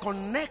Zebulun was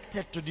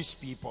connected to these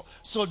people,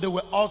 so they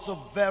were also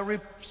very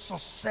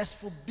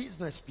successful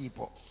business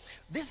people.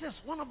 This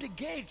is one of the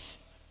gates.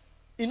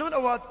 In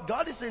other words,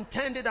 God is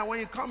intended that when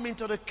you come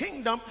into the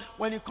kingdom,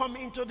 when you come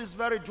into this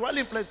very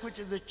dwelling place, which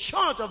is the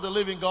church of the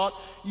living God,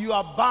 you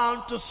are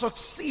bound to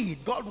succeed.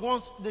 God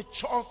wants the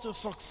church to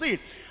succeed.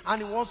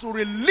 And He wants to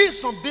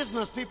release some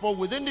business people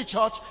within the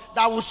church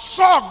that will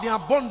suck the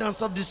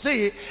abundance of the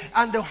sea,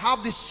 and they'll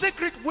have the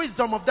secret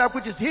wisdom of that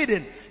which is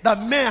hidden, that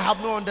men have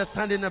no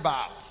understanding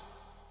about.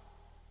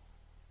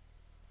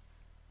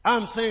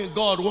 I'm saying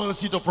God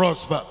wants you to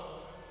prosper.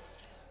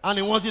 And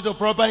He wants you to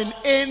prosper in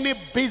any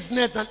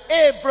business and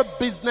every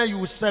business you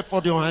will set for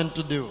your hand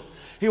to do.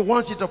 He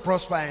wants you to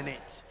prosper in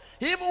it.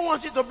 He even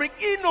wants you to bring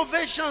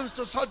innovations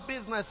to such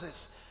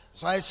businesses.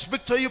 So I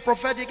speak to you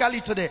prophetically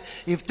today.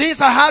 If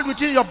things are hard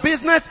within your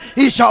business,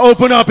 He shall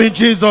open up in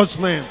Jesus'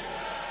 name.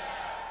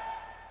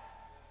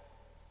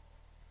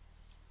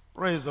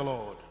 Praise the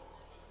Lord.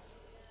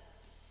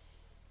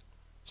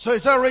 So He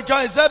said,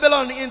 rejoice,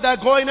 Zebulun, in thy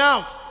going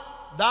out.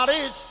 That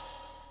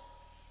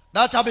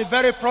shall be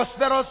very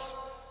prosperous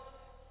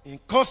in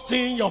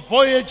costing your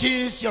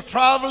voyages, your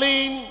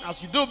traveling,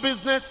 as you do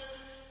business.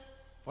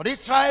 For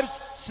these tribes,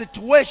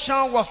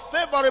 situation was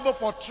favorable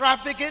for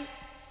trafficking.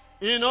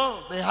 You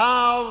know, they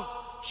have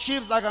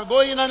ships that can go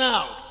in and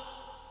out,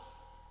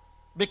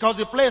 because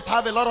the place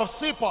have a lot of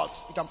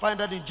seaports. You can find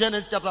that in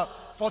Genesis chapter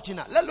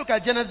 49. Let's look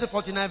at Genesis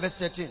 49 verse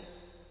 13.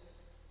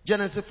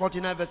 Genesis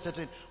 49 verse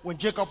 13. When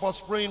Jacob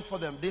was praying for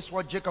them, this is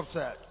what Jacob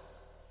said.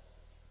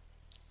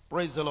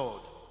 Praise the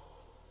Lord.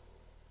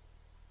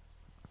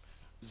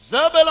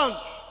 Zebulun,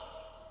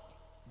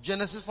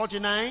 Genesis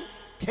 49,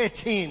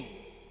 13.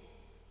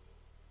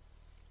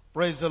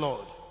 Praise the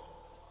Lord.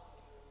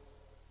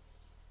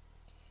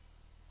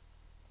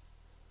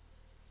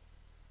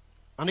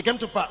 And it came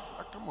to pass.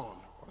 Oh, come on,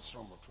 what's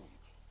wrong with me?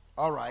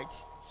 All right,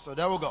 so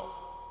there we go.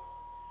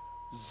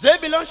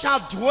 Zebulun shall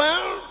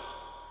dwell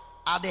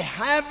at the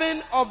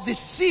haven of the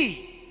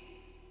sea,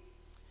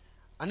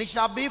 and it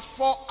shall be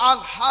for an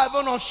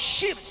haven of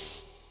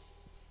ships,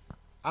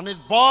 and his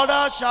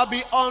border shall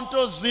be unto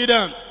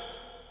Zidon.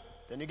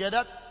 Can you get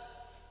that?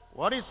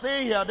 What he's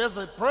saying here, there's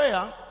a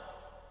prayer.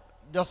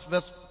 Just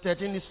verse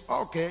 13 is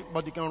okay,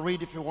 but you can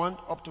read if you want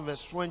up to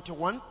verse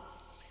 21.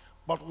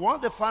 But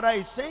what the Father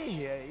is saying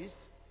here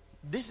is,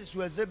 this is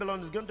where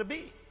Zebulun is going to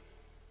be.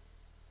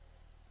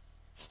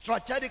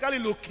 Strategically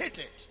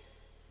located.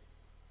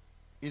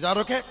 Is that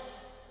okay?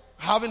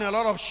 Having a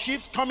lot of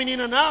ships coming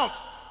in and out.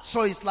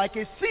 So it's like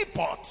a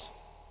seaport.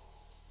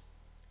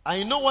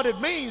 I know what it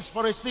means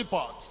for a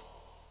seaport.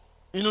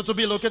 You know, to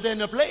be located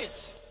in a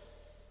place.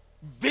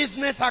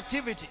 Business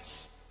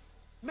activities.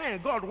 Man,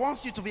 God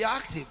wants you to be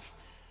active.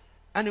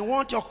 And He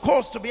wants your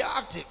cause to be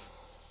active.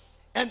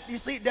 And you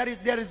see, there is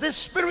this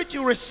spirit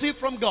you receive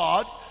from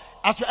God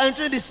as you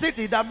enter the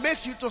city that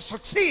makes you to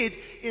succeed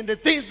in the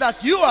things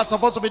that you are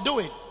supposed to be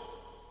doing.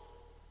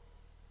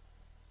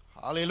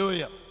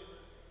 Hallelujah.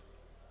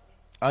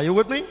 Are you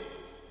with me?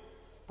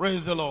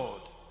 Praise the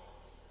Lord.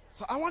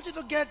 So I want you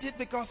to get it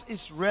because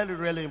it's really,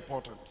 really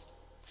important.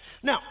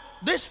 Now,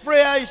 this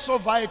prayer is so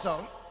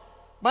vital.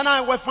 But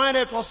now we find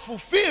it was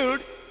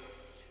fulfilled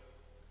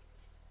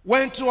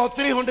when 200 or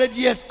 300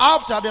 years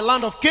after the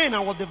land of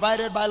Canaan was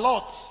divided by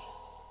lots.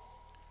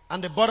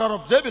 And the border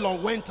of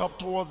Zebulun went up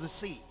towards the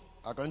sea.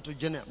 According to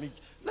Genesis.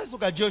 Let's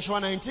look at Joshua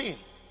 19,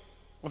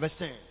 verse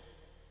 10.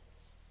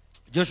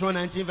 Joshua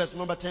 19, verse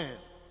number 10.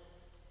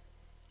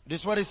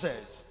 This is what it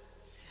says.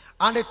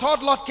 And the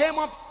third lot came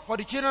up for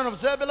the children of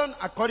Zebulun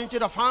according to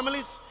the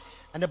families.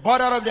 And the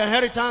border of their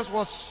inheritance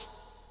was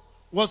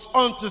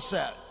unto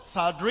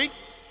Sadri.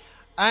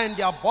 And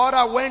their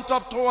border went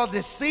up towards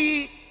the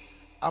sea,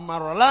 and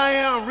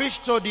Maraliah, and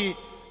reached to the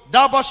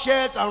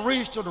Dabashet, and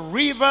reached to the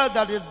river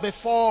that is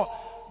before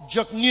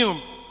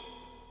Jokneam.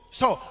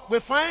 So we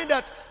find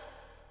that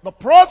the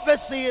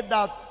prophecy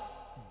that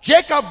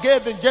Jacob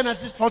gave in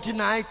Genesis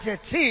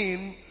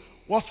 49:13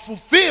 was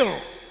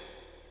fulfilled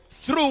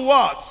through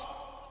what?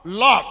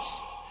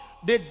 Lots.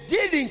 They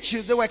didn't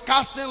choose, they were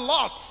casting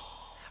lots.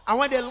 And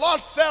when the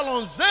lot fell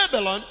on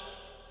Zebulun,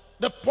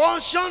 the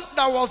portion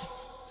that was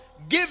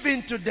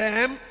given to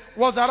them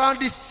was around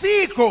the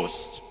sea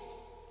coast,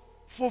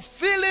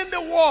 fulfilling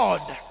the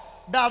word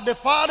that the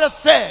Father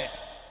said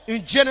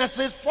in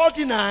Genesis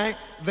 49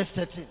 verse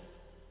 13.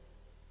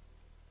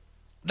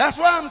 That's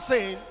why I'm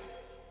saying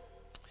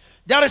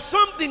there is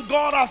something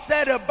God has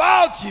said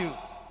about you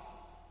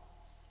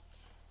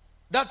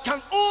that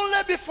can only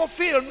be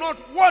fulfilled, not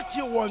what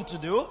you want to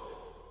do.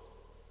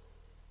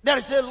 There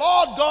is a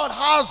Lord God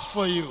has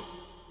for you.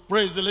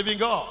 Praise the living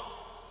God.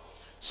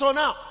 So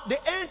now, they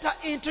enter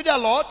into their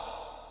Lord.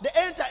 They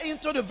enter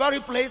into the very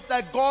place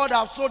that God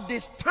has so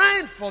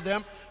destined for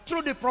them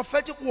through the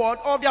prophetic word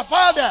of their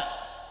Father.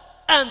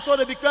 And so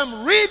they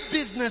become real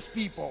business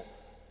people.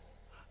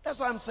 That's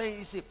what I'm saying.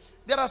 You see,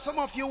 there are some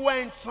of you who are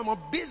in some of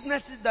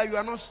businesses that you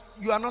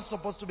are not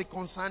supposed to be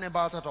concerned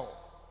about at all.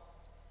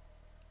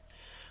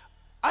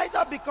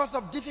 Either because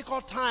of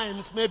difficult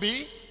times,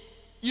 maybe,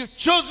 you've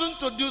chosen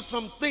to do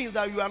some things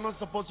that you are not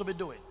supposed to be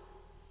doing.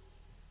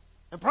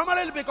 And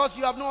primarily because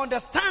you have no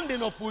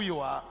understanding of who you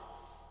are,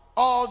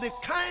 or the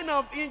kind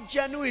of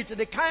ingenuity,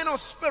 the kind of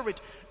spirit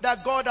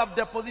that God has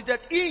deposited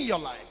in your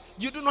life.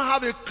 You do not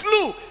have a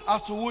clue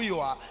as to who you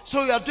are.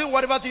 So you are doing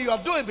whatever thing you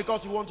are doing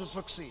because you want to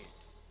succeed.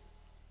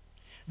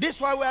 This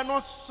is why we are not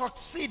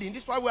succeeding.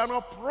 This is why we are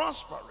not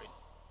prospering.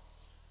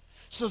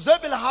 So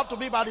Zebulun have to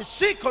be by the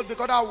secret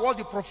because that was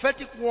the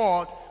prophetic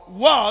word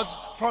was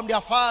from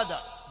their father,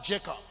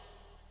 Jacob.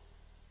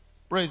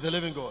 Praise the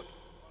living God.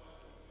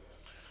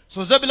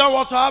 So Zebulun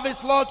was to have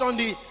his lot on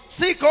the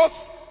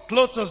seacoast,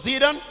 close to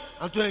Zidon,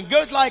 and to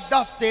engage like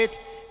that state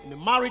in the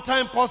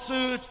maritime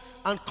pursuit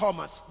and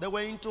commerce. They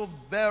were into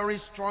very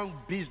strong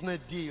business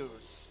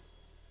deals.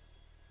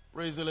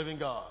 Praise the living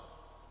God.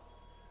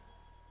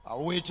 Are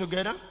we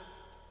together?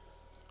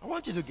 I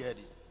want you to get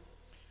it.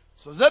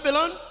 So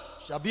Zebulun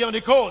shall be on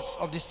the coast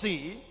of the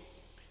sea,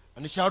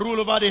 and he shall rule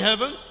over the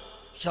heavens,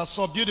 shall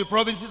subdue the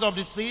provinces of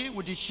the sea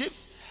with his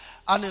ships,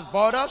 and his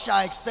border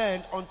shall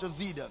extend unto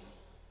Zidon.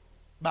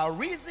 By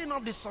reason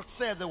of the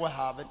success they were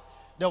having,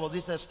 there was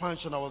this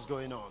expansion that was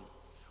going on.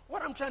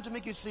 What I'm trying to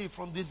make you see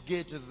from this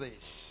gate is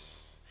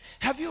this.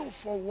 Have you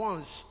for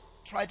once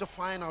tried to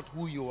find out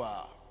who you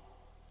are?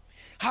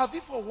 Have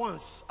you for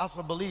once, as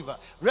a believer,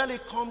 really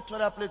come to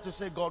that place to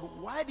say, God,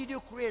 why did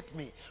you create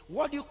me?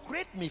 What do you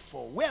create me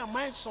for? Where am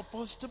I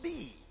supposed to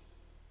be?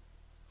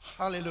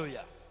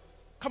 Hallelujah.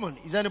 Come on,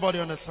 is anybody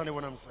understanding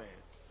what I'm saying?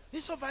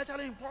 It's so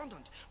vitally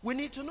important. We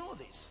need to know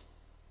this.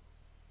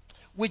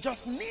 We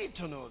just need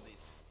to know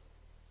this.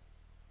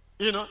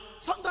 You know,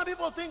 sometimes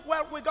people think,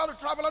 well, we got to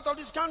travel out of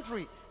this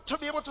country to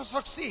be able to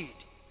succeed.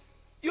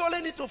 You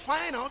only need to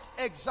find out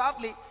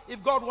exactly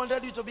if God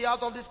wanted you to be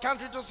out of this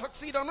country to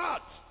succeed or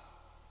not.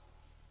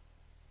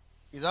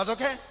 Is that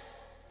okay?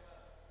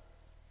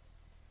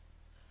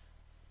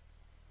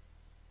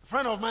 A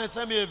friend of mine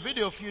sent me a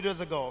video a few days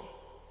ago.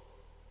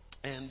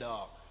 And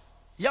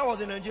here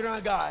was a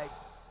Nigerian guy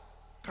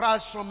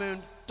crashed from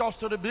a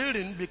top-story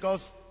building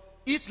because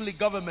Italy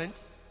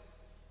government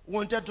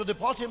wanted to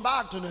deport him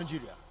back to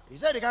Nigeria. He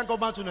said he can't go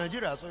back to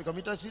Nigeria, so he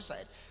committed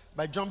suicide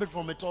by jumping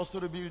from a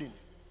top-story building.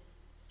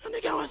 And the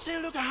guy was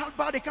saying, look at how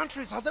bad the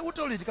country is. I said, who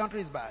told you the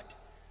country is bad?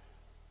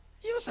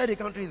 You said the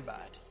country is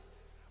bad.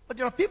 But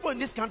there are people in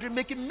this country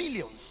making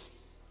millions.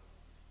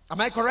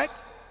 Am I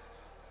correct?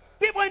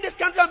 People in this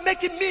country are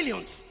making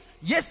millions.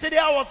 Yesterday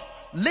I was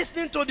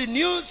listening to the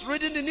news,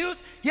 reading the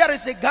news. Here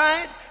is a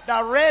guy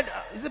that read,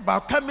 is it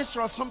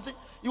biochemistry or something?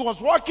 He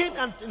was working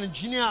as an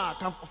engineer,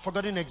 I've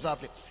forgotten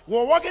exactly. He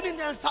was working in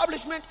the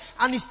establishment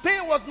and his pay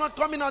was not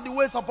coming out the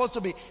way it's supposed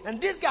to be. And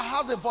this guy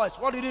has a voice.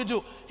 What did he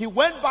do? He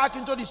went back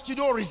into the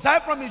studio,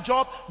 resigned from his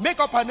job, make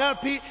up an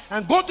LP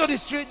and go to the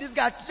street. This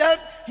guy said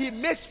he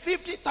makes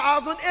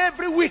 50,000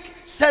 every week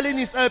selling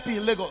his LP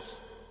in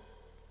Lagos.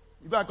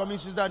 You got coming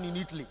Sudan in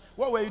Italy.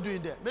 What were you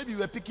doing there? Maybe you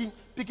were picking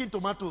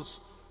tomatoes.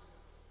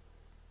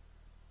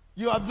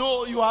 You have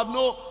no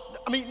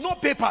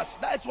papers.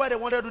 That's why they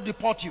wanted to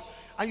deport you.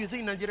 And you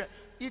think Nigeria,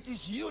 it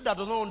is you that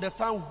do not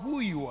understand who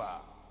you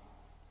are.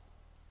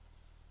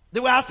 They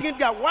were asking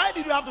God, why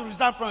did you have to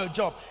resign from your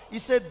job? He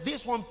said,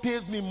 this one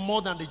pays me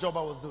more than the job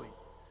I was doing.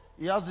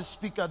 He has a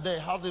speaker there,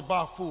 has a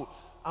bar full.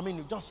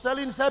 Just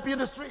selling his happy in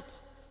the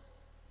streets.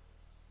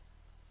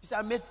 He said,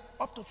 I made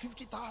up to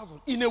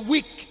 50,000 in a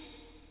week.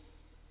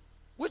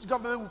 Which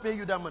government will pay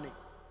you that money?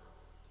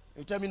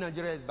 You tell me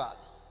Nigeria is bad.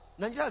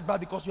 Nigeria is bad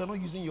because you are not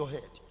using your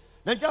head.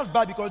 Nigeria is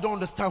bad because you don't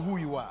understand who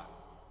you are.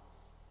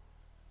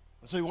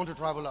 So you want to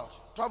travel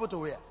out. Travel to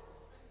where?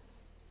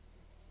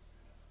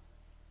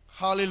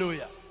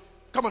 Hallelujah.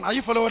 Come on, are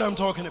you following what I'm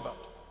talking about?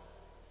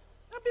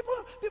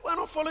 People are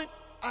not following.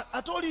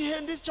 I told you here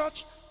in this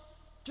church,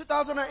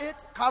 2008,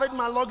 carried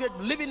my luggage,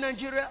 live in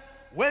Nigeria,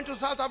 went to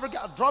South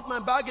Africa, dropped my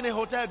bag in a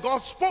hotel. God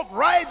spoke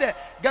right there.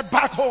 Get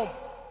back home.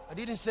 I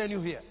didn't send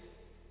you here.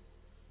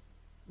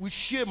 With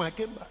shame, I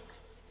came back.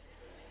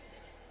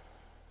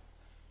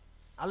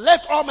 I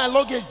left all my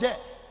luggage there.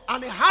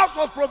 And the house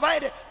was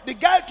provided. The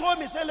guy told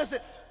me, say, listen,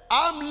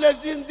 I'm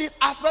leasing this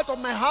aspect of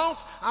my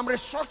house. I'm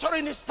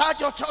restructuring it. Start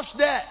your church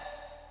there.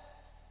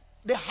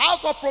 The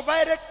house was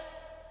provided.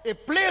 a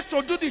place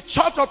to do the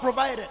church was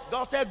provided.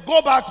 God said,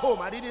 go back home.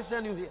 I didn't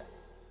send you here.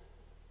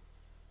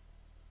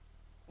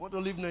 Want to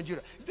leave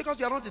Nigeria? It's because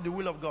you are not in the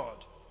will of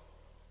God.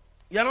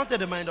 You are not in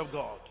the mind of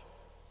God.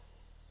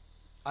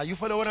 Are you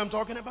following what I'm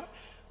talking about?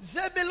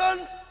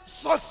 Zebulun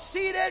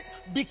succeeded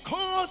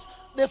because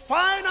they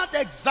find out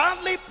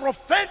exactly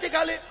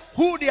prophetically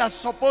who they are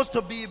supposed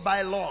to be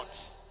by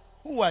lots.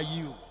 Who are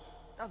you?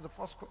 That's the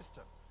first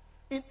question.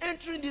 In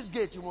entering this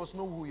gate, you must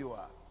know who you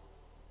are.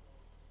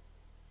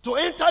 To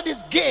enter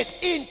this gate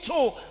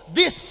into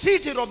this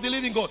city of the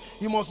living God,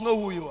 you must know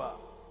who you are.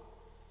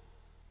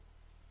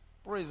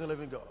 Praise the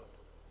living God.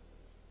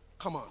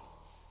 Come on.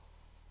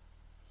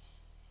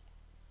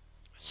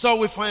 So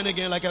we find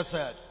again, like I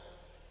said,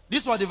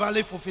 this was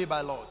divinely fulfilled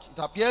by Lot. It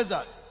appears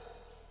that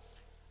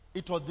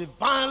it was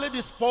divinely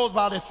disposed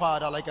by the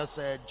Father. Like I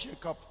said,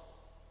 Jacob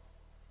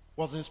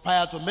was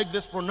inspired to make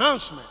this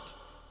pronouncement.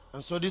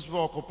 And so this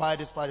will occupy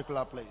this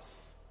particular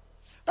place.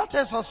 That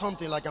tells us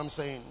something, like I'm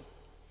saying.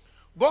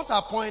 God's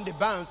appointed the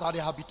bands are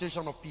the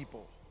habitation of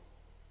people.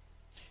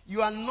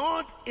 You are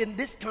not in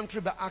this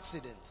country by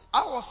accident.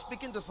 I was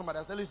speaking to somebody.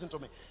 I said, listen to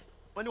me.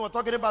 When you were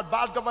talking about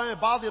bad government,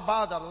 about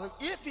that, I was like,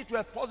 if it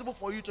were possible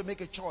for you to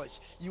make a choice,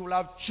 you would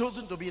have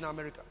chosen to be in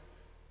America.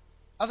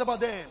 I said, but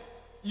then,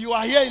 you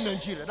are here in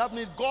Nigeria. That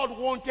means God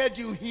wanted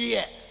you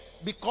here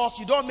because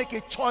you don't make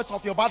a choice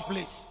of your bad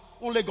place.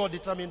 Only God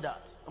determined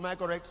that. Am I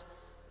correct?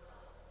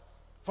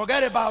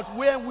 Forget about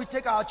when we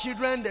take our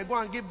children, they go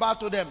and give birth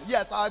to them.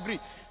 Yes, I agree.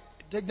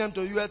 Take them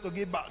to US to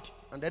give birth.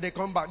 And then they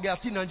come back. They are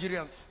still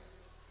Nigerians.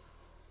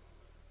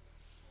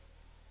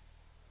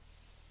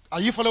 Are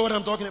you following what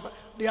I'm talking about?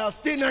 They are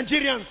still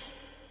Nigerians.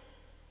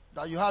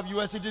 That you have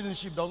US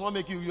citizenship does not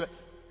make you US.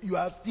 You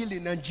are still a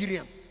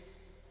Nigerian.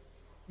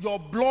 Your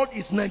blood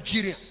is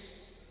Nigerian.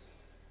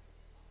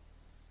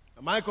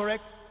 Am I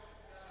correct?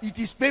 It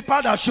is paper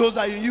that shows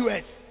that you're in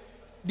US.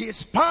 The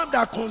sperm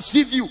that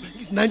conceived you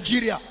is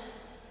Nigeria.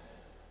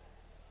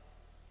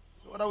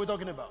 So what are we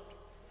talking about?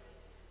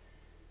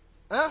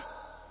 Huh?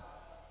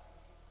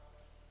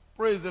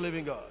 Praise the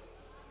living God.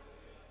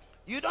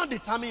 You don't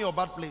determine your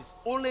bad place.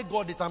 Only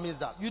God determines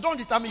that. You don't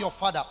determine your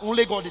father.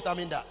 Only God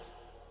determines that.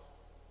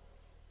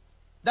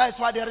 That's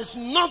why there is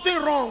nothing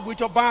wrong with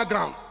your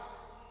background.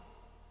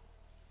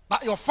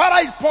 But your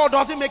father is poor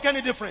doesn't make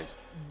any difference.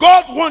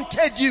 God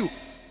wanted you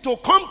to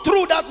come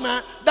through that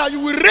man, that you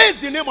will raise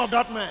the name of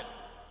that man.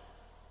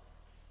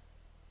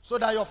 So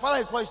that your father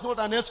is poor is not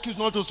an excuse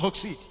not to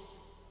succeed.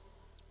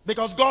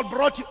 Because God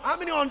brought you. How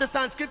many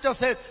understand? Scripture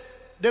says,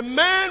 the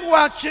men who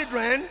are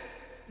children,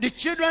 the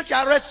children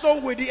shall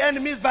wrestle with the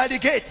enemies by the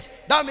gate.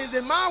 That means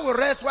the man will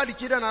rest while the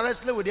children are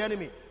wrestling with the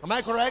enemy. Am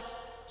I correct?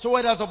 So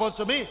what is supposed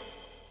to mean?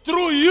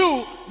 Through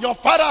you, your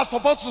father is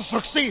supposed to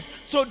succeed.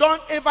 So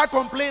don't ever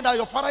complain that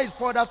your father is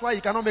poor. That's why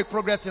you cannot make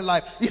progress in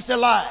life. It's a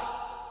lie.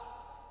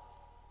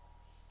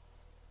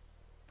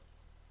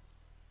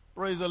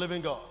 Praise the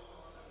living God.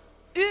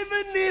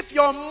 Even if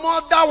your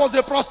mother was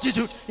a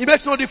prostitute, it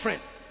makes no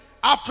difference.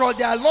 After all,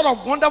 there are a lot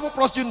of wonderful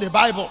prostitutes in the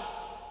Bible.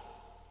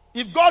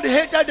 If God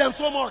hated them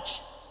so much,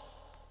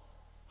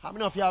 how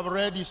many of you have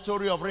read the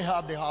story of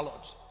Rahab the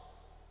harlot?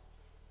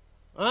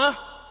 Huh?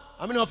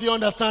 How many of you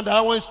understand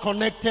that one is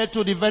connected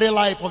to the very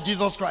life of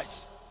Jesus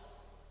Christ?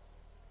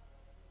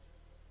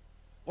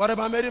 What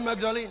about Mary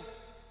Magdalene?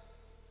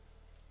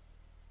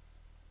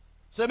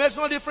 So it makes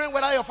no difference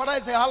whether your father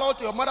is a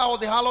harlot, your mother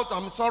was a harlot.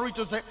 I'm sorry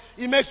to say,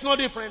 it makes no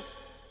difference.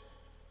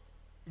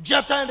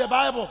 Jephthah in the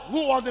Bible,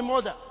 who was the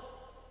mother?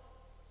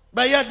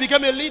 But yet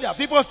became a leader.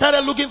 People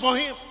started looking for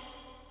him.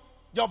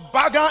 Your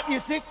background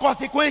is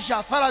inconsequential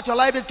as far as your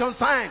life is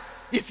concerned.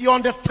 If you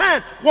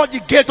understand what the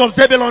gate of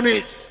Zebulun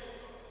is.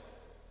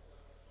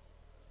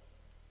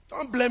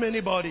 Don't blame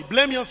anybody.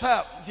 Blame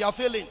yourself if you are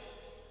failing.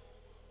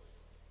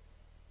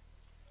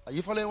 Are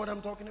you following what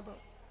I'm talking about?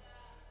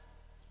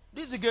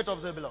 This is the gate of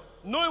Zebulun.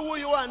 Knowing who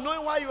you are,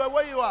 knowing why you are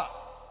where you are.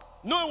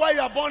 Knowing why you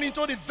are born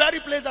into the very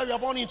place that you are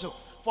born into.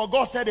 For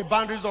God set the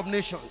boundaries of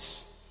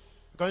nations.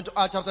 Going to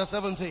Acts chapter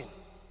 17.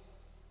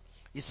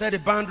 He set the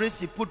boundaries.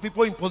 He put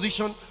people in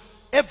position.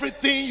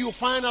 Everything you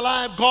find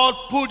alive, God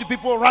put the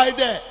people right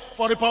there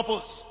for a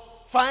purpose.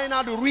 Find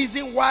out the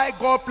reason why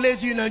God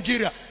placed you in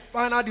Nigeria.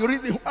 Find out the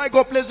reason why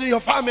God placed you in your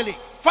family.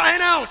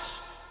 Find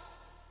out.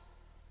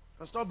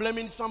 And stop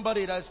blaming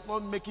somebody that's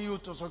not making you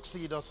to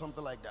succeed or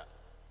something like that.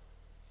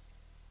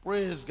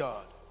 Praise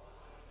God.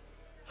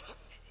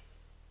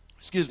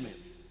 Excuse me.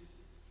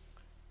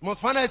 We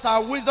must find out it's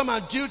our wisdom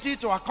and duty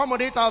to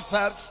accommodate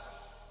ourselves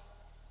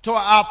to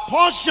our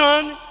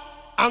portion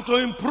and to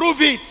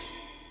improve it.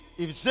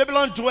 If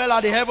Zebulun dwell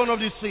at the heaven of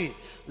the sea,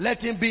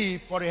 let him be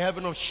for the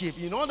heaven of sheep.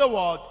 In other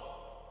words,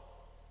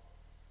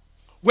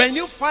 when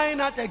you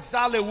find out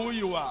exactly who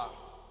you are,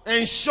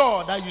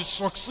 ensure that you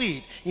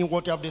succeed in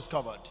what you have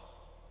discovered.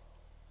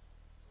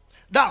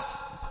 Now,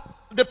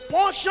 the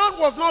portion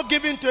was not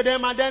given to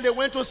them and then they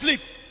went to sleep.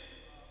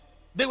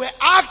 They were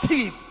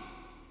active.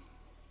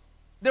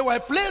 They were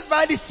placed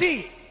by the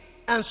sea.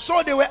 And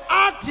so they were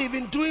active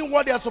in doing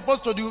what they are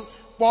supposed to do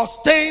for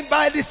staying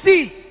by the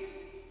sea.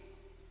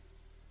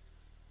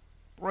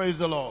 Praise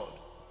the Lord.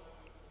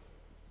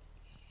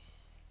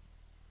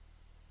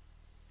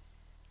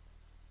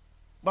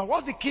 But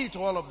what's the key to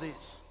all of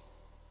this?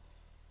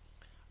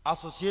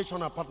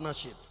 Association and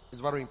partnership is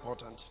very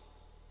important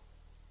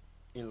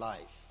in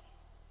life.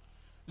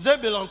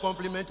 Zebulun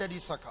complemented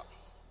Issachar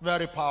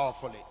very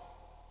powerfully.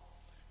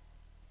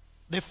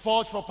 They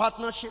fought for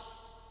partnership.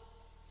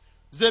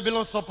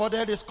 Zebulun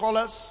supported the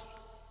scholars.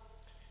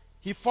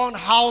 He found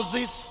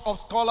houses of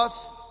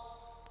scholars,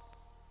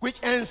 which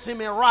earns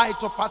him a right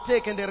to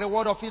partake in the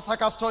reward of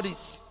Issachar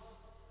studies.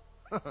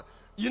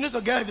 You need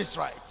to get this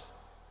right.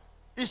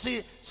 You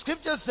see,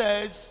 scripture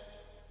says,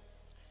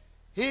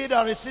 he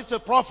that receives a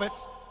prophet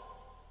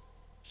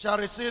shall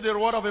receive the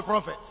reward of a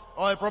prophet,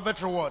 or a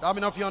prophet's reward. How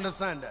many of you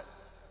understand that?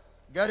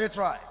 Get it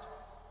right.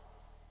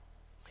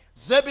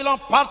 Zebulun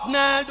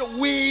partnered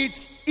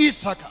with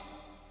Issachar.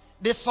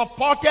 They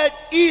supported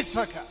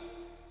Issachar.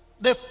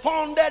 They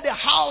founded the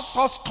house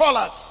of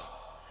scholars.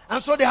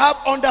 And so they have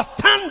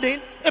understanding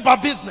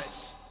about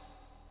business.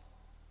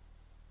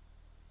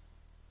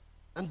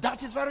 And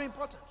that is very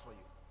important for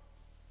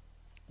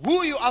you.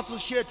 Who you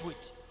associate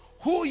with,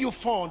 who you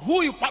found,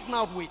 who you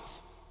partnered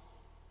with,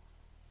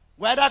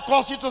 whether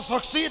cause you to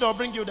succeed or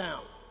bring you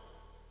down.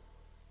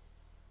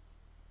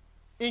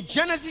 In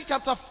Genesis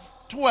chapter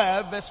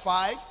 12, verse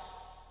 5,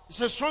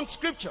 it's a strong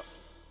scripture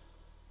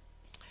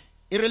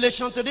in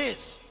relation to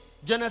this.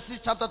 Genesis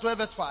chapter 12,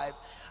 verse 5.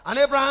 And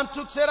Abraham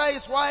took Sarah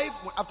his wife,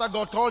 after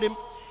God called him,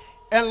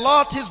 and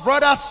Lot his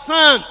brother's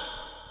son,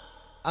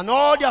 and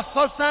all their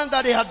substance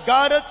that they had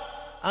gathered,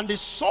 and the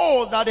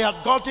souls that they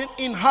had gotten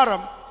in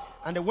Haran,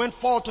 and they went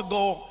forth to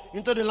go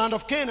into the land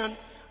of Canaan,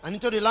 and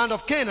into the land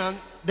of Canaan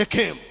they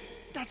came.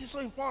 That is so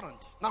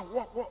important. Now,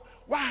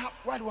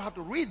 why do I have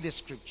to read this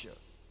scripture?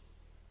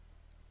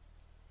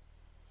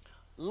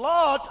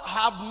 Lot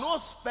have no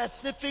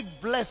specific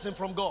blessing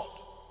from God.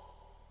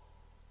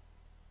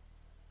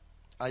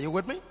 Are you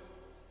with me?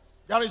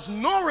 There is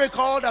no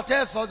record that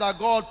tells us that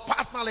God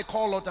personally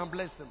called Lot and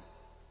blessed him.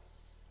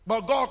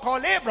 But God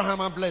called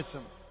Abraham and blessed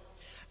him.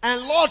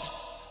 And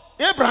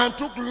Abraham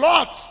took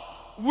Lot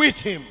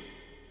with him.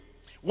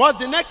 What's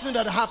the next thing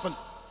that happened?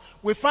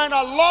 We find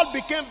out Lot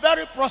became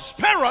very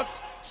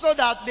prosperous, so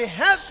that the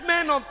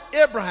herdsmen of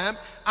Abraham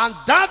and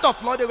that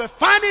of Lot, they were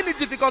finding it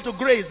difficult to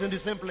graze in the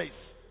same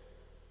place.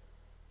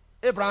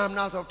 Abraham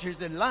now had to take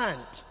the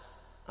land,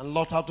 and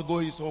Lot had to go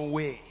his own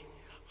way.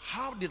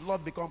 How did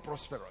Lot become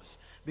prosperous?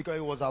 Because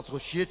he was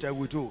associated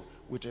with who?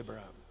 With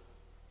Abraham.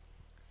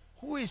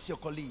 Who is your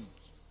colleague?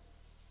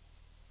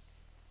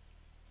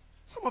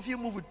 Some of you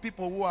move with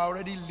people who are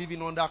already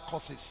living under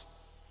curses,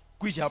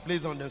 which are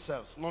placed on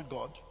themselves, not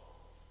God.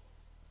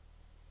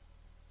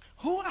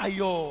 Who are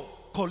your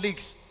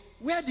colleagues?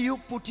 Where do you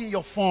put in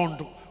your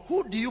fund?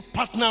 Who do you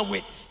partner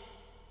with?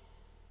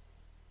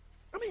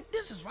 I mean,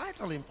 this is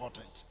vitally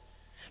important.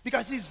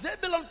 Because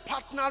Zebulun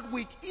partnered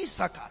with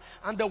Issachar,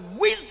 and the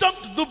wisdom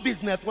to do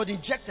business was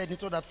injected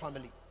into that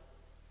family.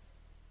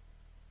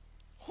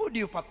 Who do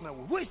you partner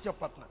with? Who is your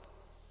partner?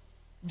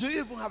 Do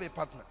you even have a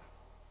partner?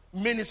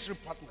 Ministry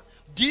partner.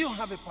 Do you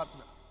have a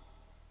partner?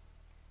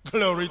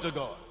 Glory to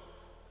God.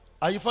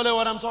 Are you following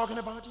what I'm talking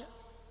about here?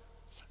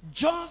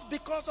 Just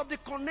because of the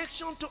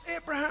connection to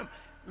Abraham,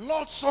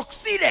 Lot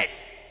succeeded.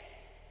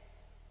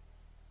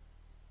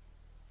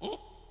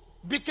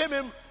 Became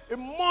a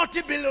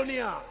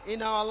multi-billionaire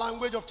in our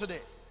language of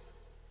today.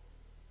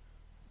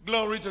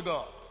 Glory to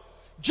God.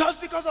 Just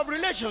because of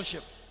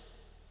relationship.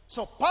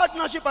 So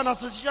partnership and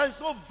association is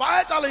so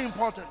vitally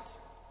important.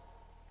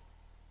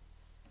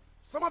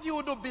 Some of you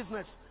who do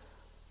business,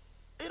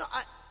 you know,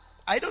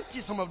 I don't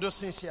teach some of those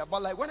things here,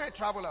 but like when I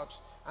travel out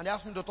and they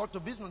ask me to talk to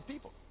business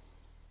people,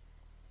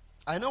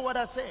 I know what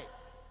I say.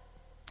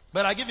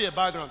 But I give you a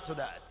background to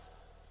that.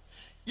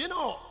 You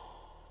know,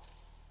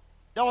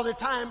 there was a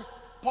time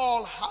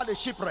Paul had a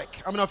shipwreck.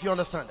 How many of you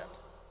understand that?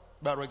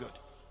 Very good.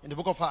 In the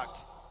book of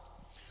Acts.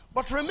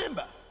 But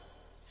remember,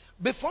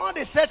 before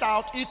they set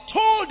out, he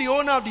told the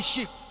owner of the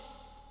ship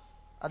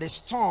that a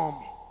storm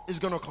is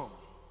going to come.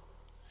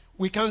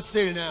 We can't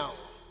sail now.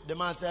 The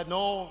man said,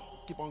 no,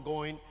 keep on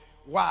going.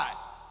 Why?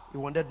 He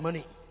wanted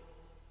money.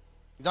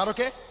 Is that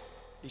okay?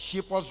 The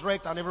ship was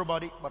wrecked and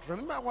everybody. But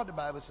remember what the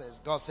Bible says.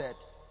 God said,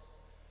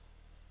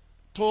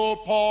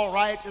 told Paul,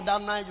 right in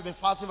that night, you've been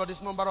fasting for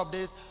this number of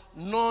days.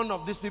 None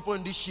of these people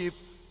in this ship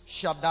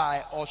shall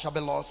die or shall be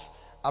lost.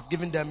 I've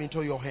given them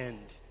into your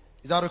hand.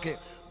 Is that okay?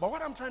 But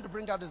what I'm trying to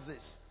bring out is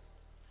this.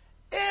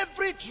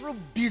 Every true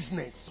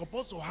business is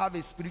supposed to have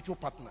a spiritual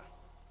partner.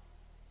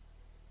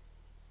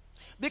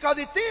 Because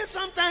the things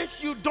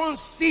sometimes you don't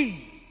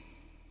see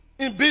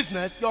in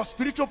business, your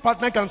spiritual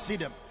partner can see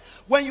them.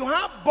 When you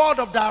have board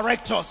of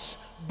directors,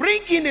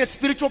 bring in a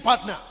spiritual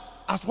partner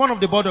as one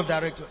of the board of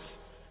directors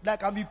that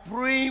can be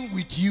praying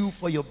with you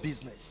for your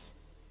business.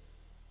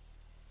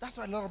 That's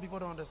why a lot of people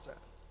don't understand.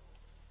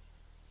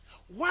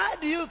 Why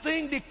do you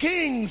think the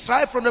kings,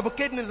 right from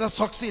Nebuchadnezzar,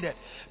 succeeded?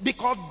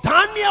 Because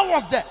Daniel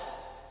was there.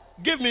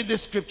 Give me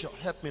this scripture.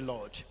 Help me,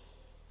 Lord.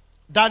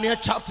 Daniel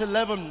chapter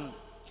 11.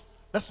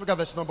 Let's look at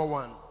verse number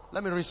 1.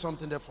 Let me read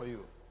something there for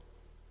you.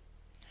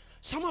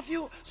 Some of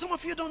you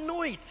don't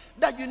know it,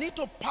 that you need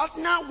to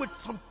partner with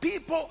some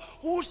people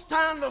who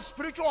stand on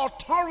spiritual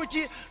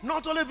authority,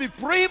 not only be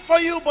praying for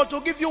you, but to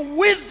give you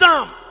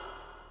wisdom.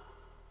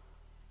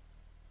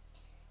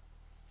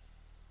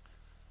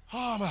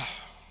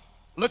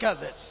 Look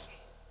at this.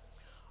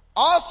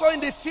 Also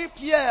in the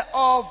 5th year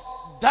of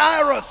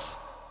Darius,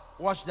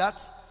 watch that,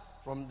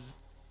 from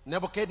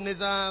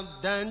Nebuchadnezzar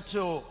then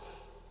to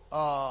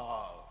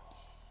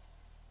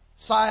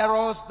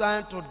Cyrus,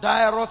 then to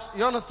Darius.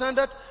 You understand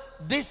that?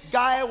 This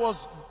guy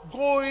was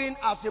going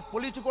as a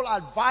political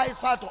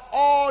advisor to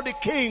all the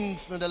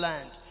kings in the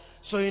land.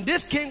 So in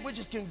this king, which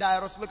is King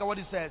Darius, look at what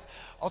he says.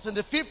 Also in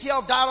the 5th year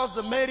of Darius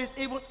the Medes,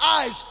 even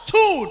I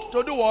stood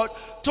to do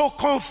what? To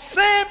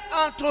confirm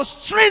and to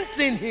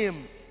strengthen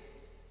him.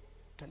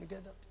 Can you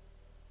get that?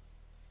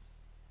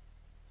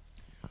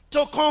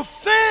 To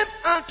confirm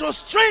and to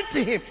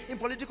strengthen him in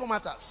political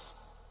matters.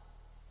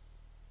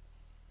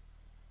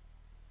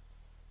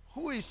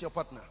 Who is your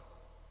partner?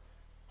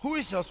 Who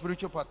is your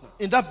spiritual partner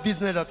in that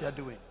business that you are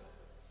doing?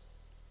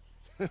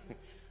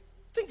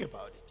 Think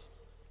about it.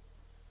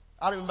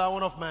 I remember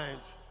one of my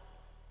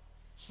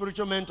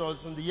spiritual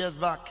mentors in the years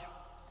back.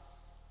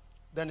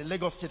 Then in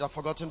Lagos State, I've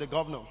forgotten the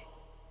governor.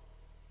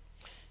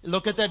 He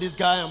located this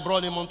guy and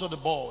brought him onto the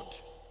board.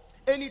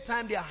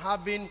 Anytime they are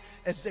having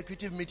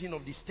executive meeting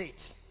of the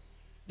state,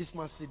 this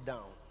man sit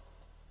down.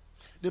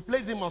 They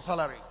place him on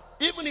salary.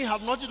 Even if he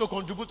had nothing to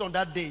contribute on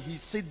that day, he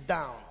sit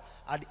down.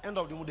 At the end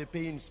of the month, they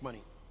pay him his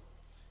money.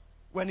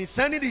 When he's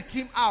sending the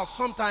team out,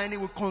 sometimes he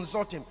will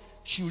consult him.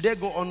 Should they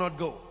go or not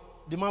go?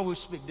 The man will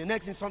speak. The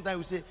next thing, sometimes he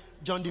will say,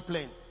 John the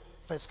plane,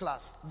 first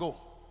class, go.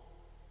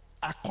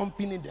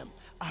 Accompany them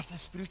as a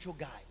spiritual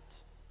guide.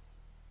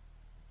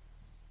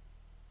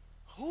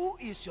 Who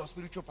is your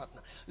spiritual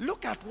partner?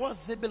 Look at what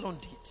Zebulun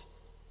did.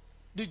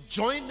 They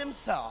joined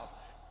themselves,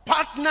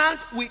 partnered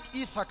with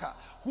Issachar,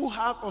 who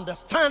has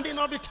understanding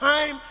of the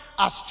time,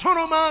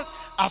 astronomers,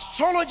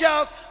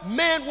 astrologers,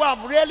 men who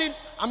have really,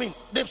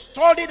 they've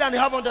studied and they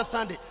have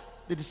understanding.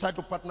 They decided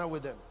to partner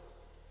with them.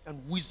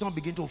 And wisdom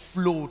began to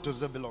flow to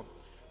Zebulun.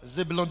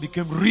 Zebulun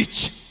became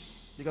rich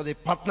because they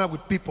partnered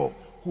with people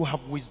who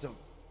have wisdom.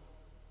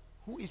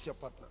 Who is your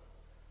partner?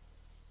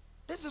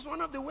 This is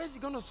one of the ways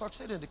you're going to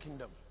succeed in the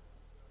kingdom.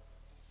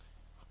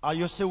 Are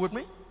you still with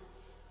me?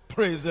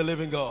 Praise the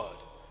living God.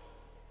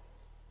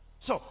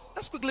 So,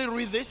 let's quickly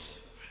read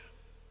this.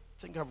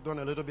 I think I've gone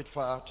a little bit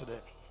far today.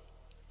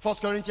 1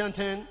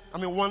 Corinthians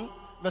 1,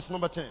 verse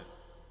number 10.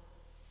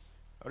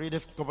 I'll read a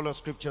couple of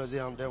scriptures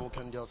here and then we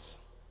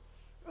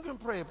can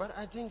pray, but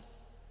I think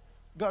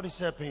God is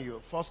helping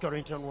you. 1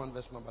 Corinthians 1,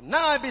 verse number.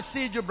 Now I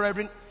beseech you,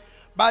 brethren,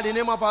 by the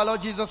name of our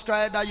Lord Jesus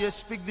Christ, that you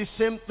speak the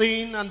same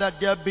thing and that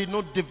there be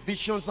no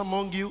divisions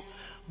among you,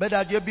 but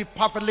that you be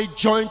perfectly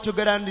joined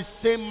together in the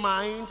same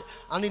mind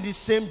and in the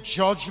same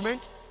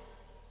judgment.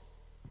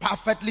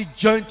 Perfectly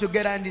joined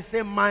together in the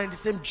same mind, the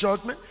same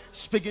judgment.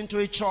 Speaking to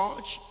a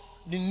church,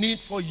 the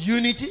need for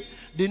unity,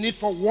 the need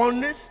for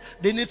oneness,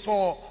 the need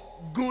for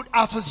good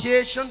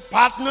association,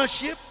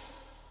 partnership.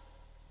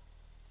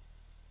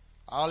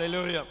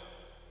 Hallelujah.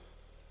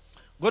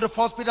 Go to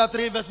 1 Peter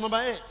 3, verse number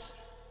 8.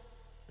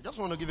 I just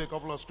want to give you a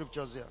couple of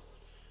scriptures here,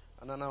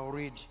 and then I'll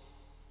read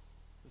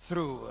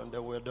through, and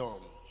then we're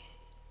done.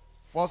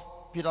 1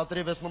 Peter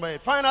 3, verse number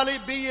 8. Finally,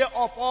 be ye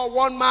of all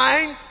one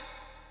mind,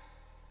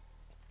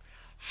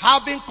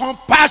 having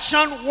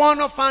compassion one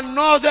of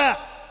another.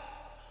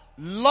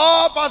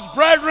 Love as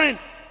brethren.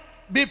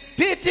 Be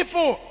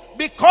pitiful.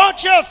 Be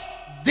courteous.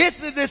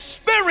 This is the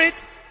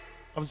spirit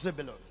of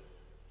Zebulun.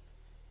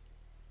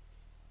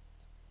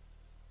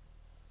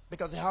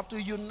 Because they have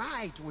to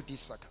unite with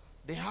Issachar.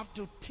 They have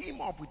to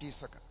team up with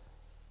Issachar.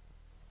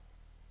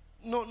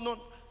 No,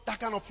 that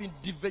kind of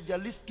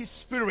individualistic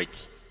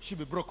spirit should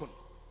be broken.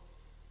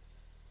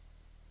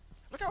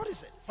 Look at what he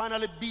said.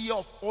 Finally, be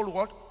of all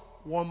what?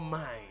 One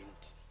mind.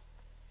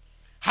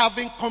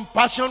 Having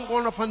compassion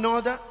one of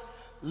another.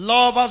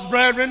 Love as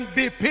brethren.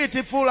 Be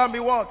pitiful and be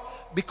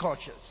what? Be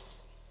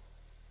courteous.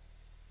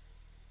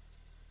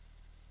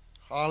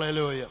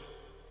 Hallelujah.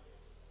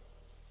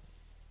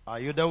 Are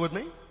you there with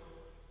me?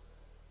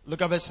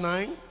 Look at verse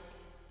 9.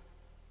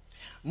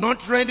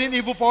 Not rendering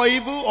evil for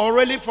evil or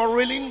railing for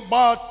railing,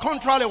 but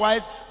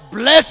contrariwise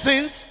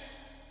blessings,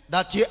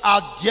 that ye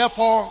are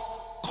therefore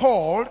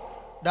called,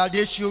 that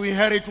they should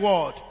inherit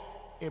what?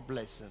 A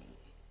blessing.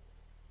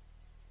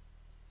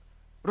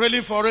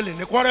 Railing for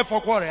railing, a quarrel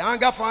for quarrel,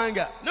 anger for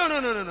anger. No.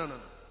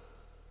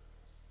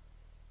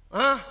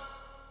 Huh?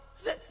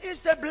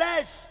 It's the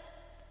bless.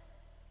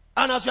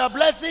 And as you are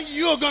blessing,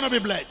 you're going to be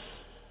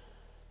blessed.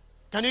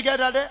 Can you get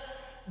that there?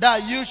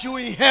 That you should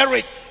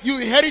inherit. You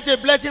inherit a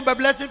blessing by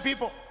blessing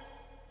people.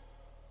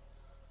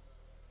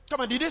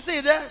 Come on, did you see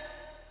it there?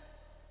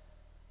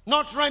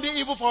 Not rendering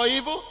evil for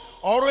evil,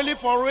 or railing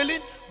for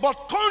railing,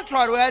 but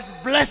contrariwise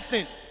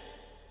blessing.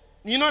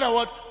 You know that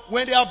what?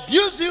 When they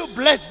abuse you,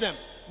 bless them.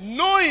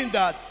 Knowing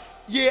that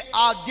ye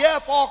are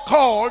therefore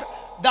called,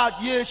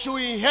 that ye should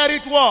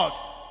inherit what?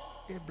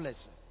 A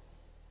blessing.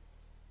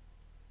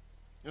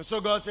 And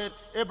so God said,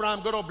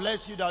 Abraham, God will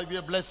bless you, there will be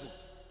a blessing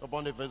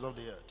upon the face of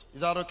the earth.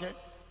 Is that okay?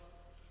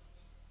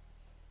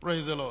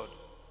 Praise the Lord.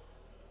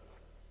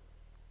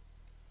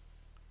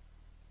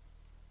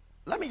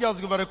 Let me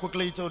just go very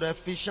quickly to the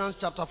Ephesians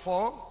chapter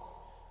 4,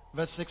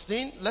 verse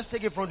 16. Let's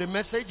take it from the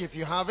Message if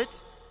you have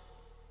it.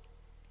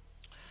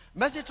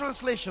 Message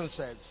translation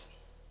says,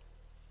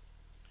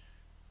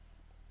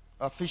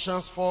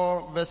 Ephesians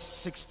 4, verse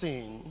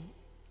 16.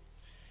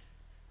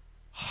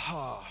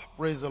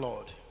 Praise the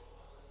Lord.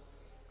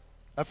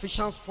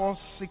 Ephesians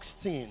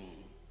 4:16.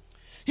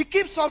 He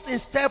keeps us in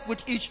step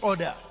with each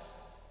other.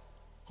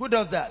 Who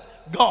does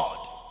that?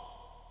 God.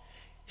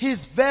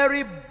 His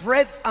very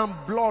breath and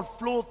blood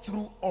flow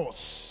through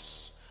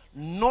us,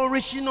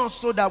 nourishing us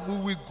so that we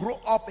will grow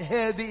up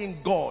healthy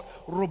in God,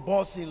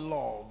 robust in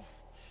love.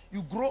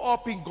 You grow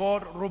up in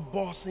God,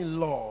 robust in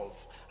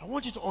love. I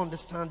want you to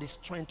understand the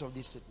strength of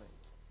this statement.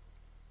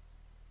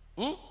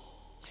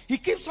 He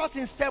keeps us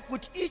in step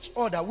with each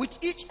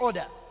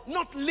other,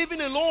 not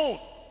living alone.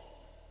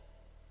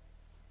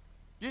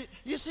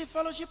 You see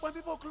fellowship when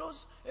people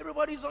close,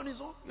 everybody's on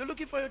his own. You're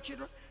looking for your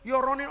children,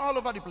 you're running all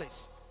over the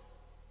place.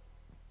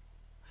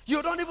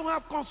 You don't even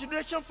have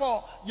consideration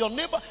for your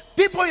neighbor.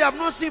 People you have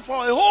not seen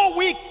for a whole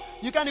week.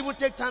 You can't even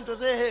take time to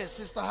say, hey,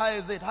 sister, how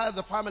is it? How is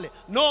the family?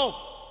 No.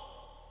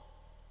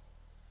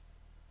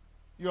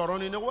 You are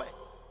running away.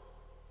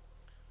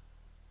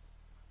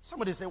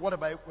 Somebody say, what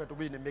about if we're to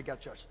be in a mega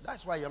church?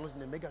 That's why you're not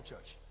in a mega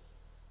church.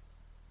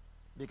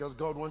 Because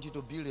God wants you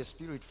to build a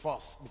spirit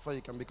first before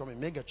you can become a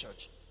mega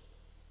church.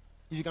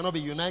 If you cannot be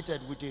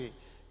united with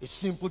a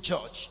simple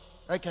church,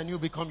 how can you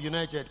become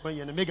united when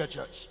you're in a mega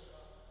church?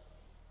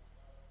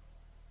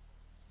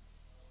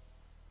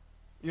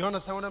 You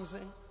understand what I'm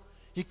saying?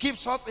 He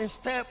keeps us in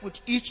step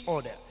with each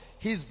other.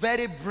 His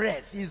very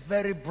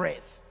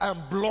breath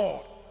and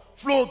blood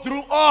flow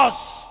through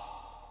us,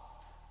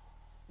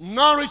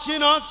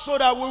 nourishing us so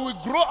that we will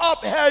grow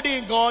up healthy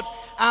in God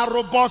and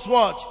robust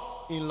what?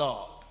 In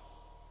love.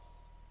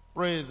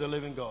 Praise the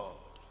living God.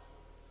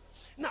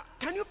 Now,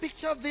 can you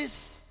picture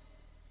this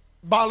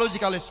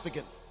biologically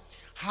speaking?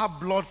 How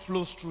blood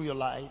flows through your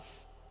life.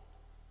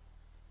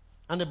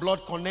 And the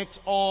blood connects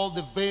all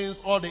the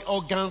veins, all the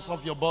organs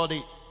of your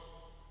body.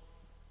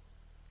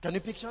 Can you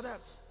picture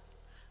that?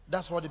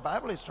 That's what the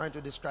Bible is trying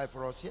to describe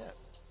for us here.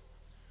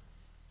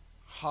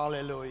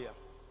 Hallelujah.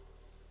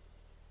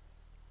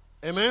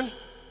 Amen?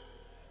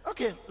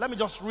 Okay, let me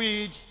just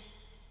read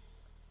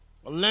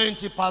a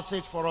lengthy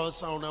passage for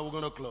us and now we're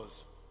going to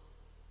close.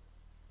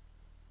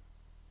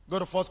 Go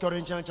to 1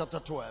 Corinthians chapter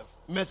 12.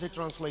 Message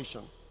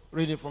translation.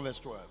 Reading from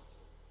verse 12.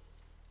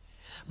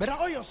 But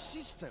all your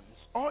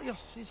systems,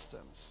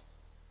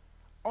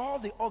 all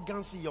the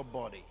organs in your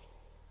body,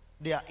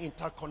 they are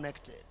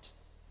interconnected.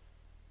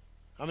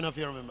 How many of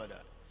you remember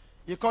that?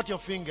 You cut your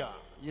finger,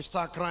 you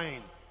start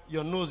crying,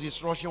 your nose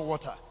is rushing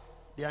water.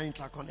 They are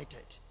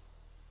interconnected.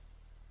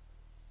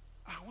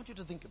 I want you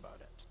to think about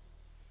that.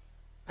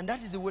 And that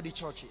is the way the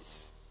church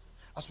is.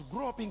 As we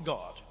grow up in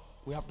God,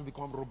 we have to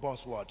become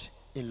robust what?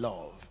 In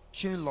love.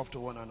 Showing love to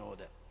one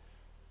another.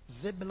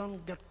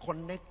 Zebulun got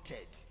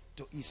connected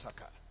to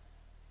Issachar.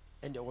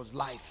 And there was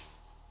life.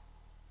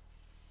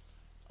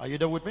 Are you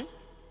there with me?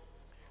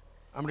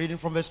 I'm reading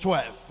from verse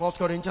 12. 1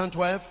 Corinthians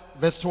 12,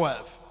 verse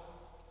 12.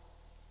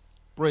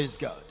 Praise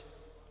God.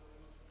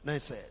 Now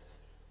it says,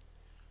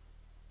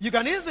 you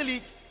can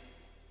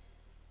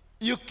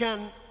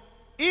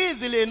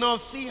easily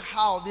enough see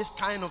how this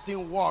kind of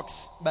thing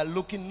works by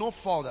looking no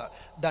further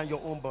than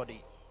your own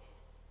body.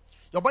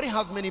 Your body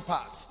has many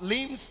parts,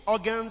 limbs,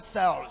 organs,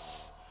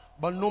 cells.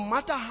 But no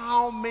matter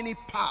how many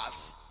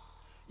parts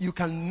you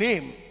can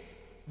name,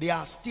 they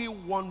are still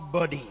one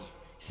body.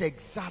 It's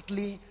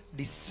exactly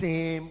the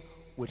same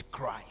with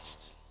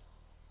Christ,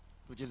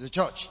 which is the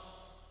church.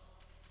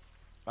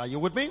 Are you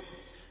with me?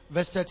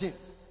 Verse 13.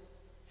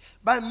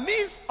 By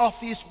means of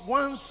his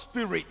one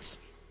spirit,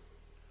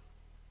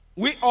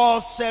 we all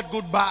said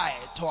goodbye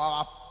to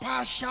our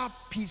partial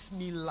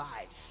piecemeal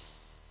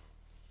lives.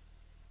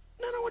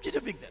 Now I want you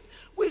to pick that.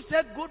 We've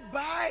said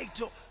goodbye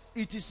to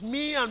it is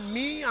me and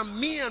me and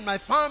me and my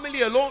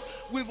family alone.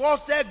 We've all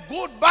said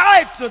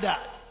goodbye to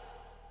that.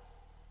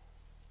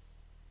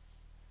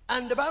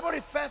 And the Bible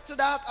refers to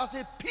that as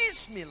a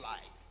piecemeal life.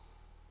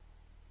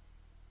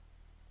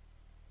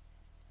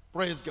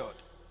 Praise God.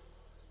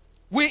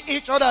 We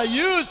each other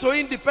used to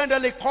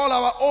independently call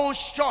our own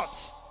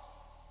shots.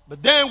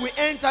 But then we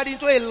entered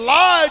into a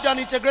large and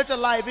integrated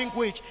life in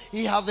which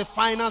he has the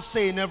final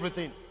say in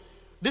everything.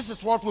 This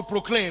is what we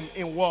proclaim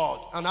in word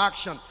and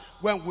action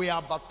when we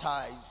are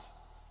baptized.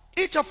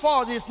 Each of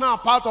us is now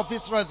part of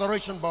his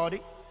resurrection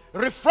body,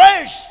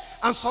 refreshed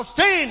and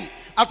sustained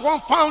at one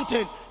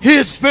fountain,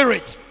 his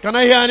spirit. Can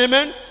I hear an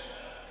amen?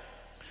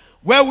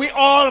 Where we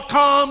all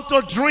come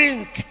to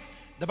drink.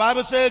 The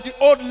Bible says the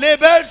old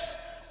labels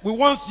we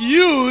once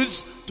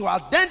used to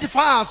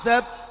identify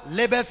ourselves,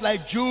 labels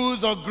like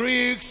Jews or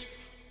Greeks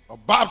or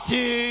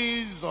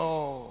Baptists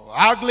or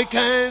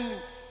Anglican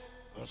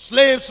or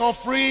slaves or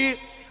free,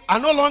 are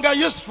no longer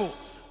useful.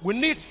 We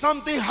need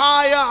something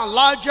higher,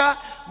 larger,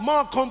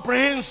 more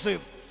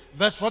comprehensive.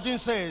 Verse 14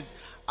 says,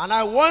 and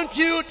I want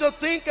you to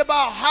think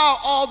about how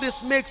all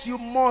this makes you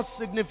more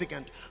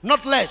significant,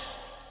 not less.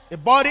 A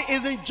body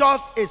isn't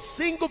just a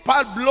single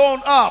part blown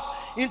up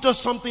into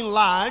something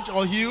large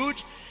or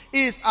huge.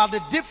 It's are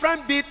the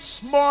different bits,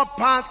 small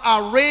parts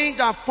arranged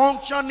and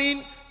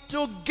functioning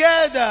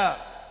together.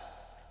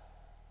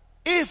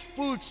 If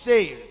food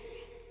says,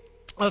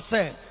 or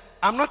said,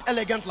 I'm not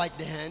elegant like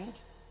the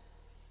hand,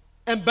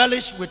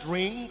 embellished with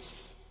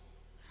rings,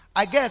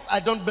 I guess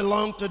I don't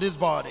belong to this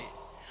body.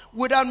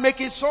 Would that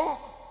make it so?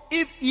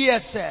 If ear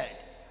said,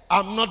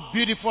 I'm not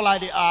beautiful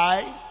like the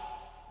eye,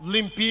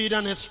 limpid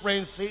and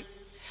expensive,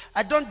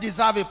 I don't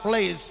deserve a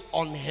place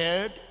on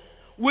head,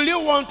 will you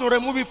want to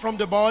remove it from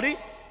the body?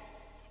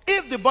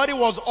 If the body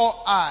was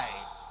all eye,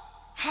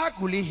 how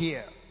could he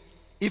hear?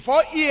 If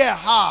all ear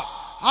have,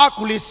 how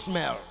could he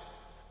smell?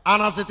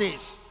 And as it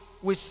is,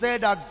 we say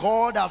that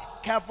God has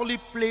carefully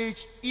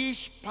placed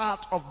each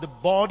part of the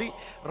body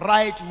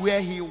right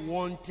where he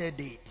wanted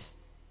it.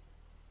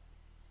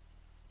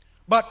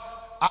 But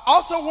I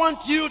also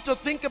want you to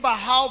think about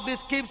how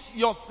this keeps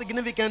your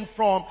significance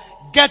from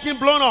getting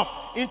blown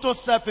up into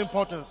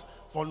self-importance.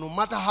 For no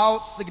matter how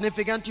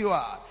significant you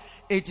are,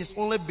 it is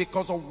only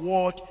because of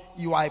what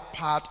you are a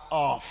part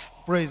of.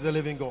 Praise the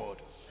living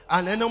God.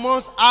 An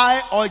enormous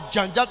eye or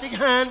gigantic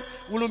hand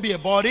wouldn't be a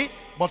body,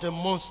 but a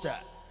monster.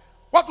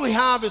 What we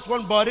have is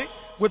one body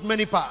with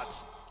many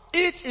parts.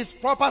 Each is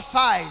proper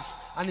size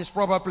and its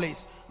proper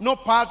place. No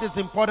part is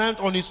important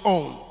on its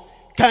own.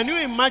 Can you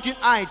imagine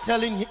eye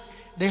telling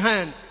the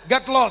hand,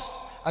 get lost,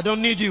 I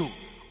don't need you?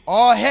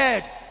 Or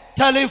head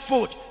telling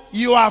foot,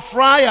 you are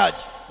fired,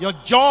 your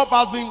job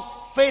has been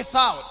phased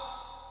out.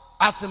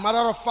 As a matter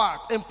of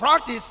fact, in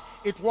practice,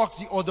 it works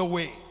the other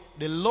way.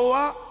 The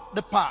lower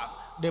the part,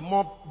 the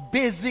more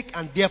basic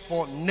and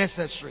therefore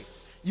necessary.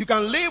 You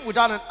can live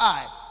without an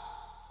eye,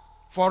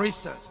 for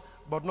instance,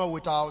 but not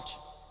without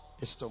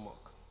a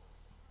stomach.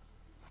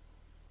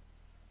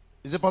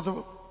 Is it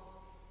possible?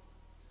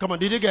 Come on,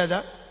 did you get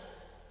that?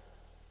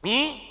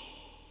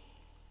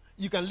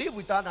 You can live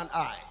without an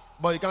eye,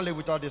 but you can't live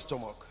without the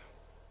stomach.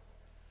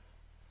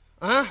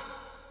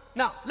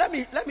 Now, let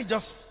me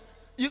just,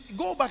 you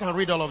go back and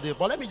read all of this,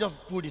 but let me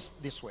just put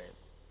this way.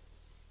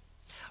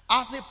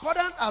 As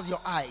important as your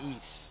eye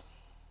is,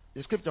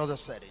 the scripture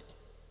just said it,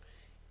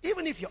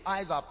 even if your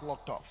eyes are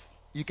plucked off,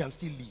 you can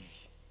still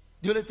live.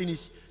 The only thing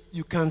is,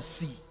 you can't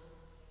see,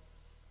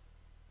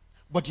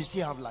 but you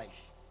still have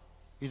life.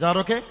 Is that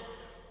okay?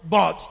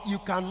 But you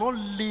cannot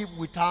live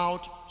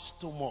without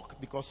stomach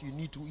because you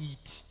need to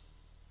eat.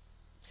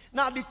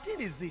 Now the thing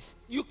is this,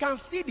 you can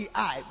see the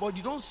eye, but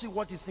you don't see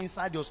what is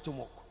inside your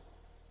stomach.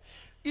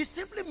 It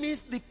simply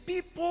means the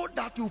people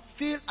that you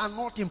feel are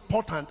not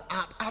important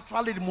are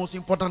actually the most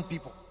important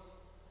people.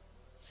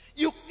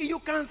 You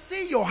can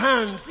see your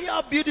hand, see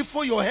how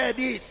beautiful your head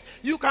is.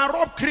 You can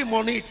rub cream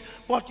on it,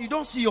 but you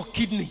don't see your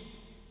kidney.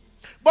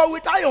 But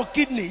without your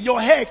kidney, your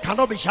hair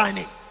cannot be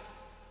shining.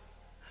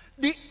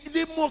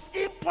 The most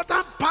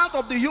important part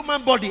of the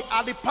human body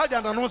are the part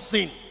that are not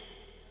seen.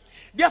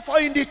 Therefore,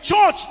 in the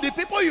church, the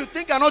people you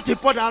think are not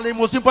important are the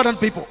most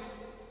important people.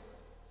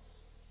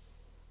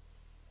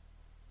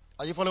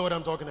 Are you following what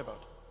I'm talking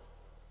about?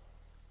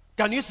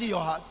 Can you see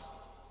your heart?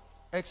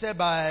 Except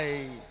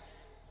by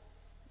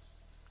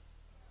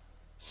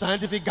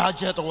scientific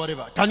gadget or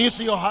whatever. Can you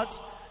see your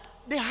heart?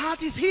 The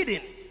heart is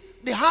hidden.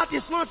 The heart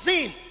is not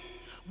seen.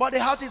 But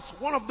the heart is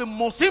one of the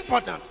most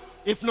important,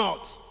 if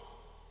not,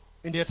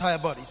 in the entire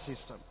body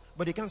system.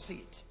 But you can't see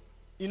it.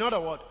 In other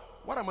words,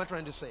 what am I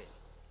trying to say?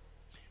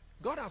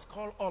 God has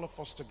called all of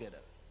us together.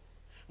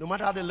 No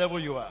matter how the level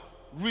you are,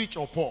 rich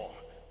or poor,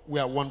 we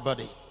are one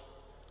body.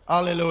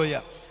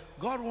 Hallelujah.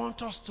 God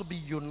wants us to be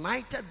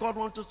united. God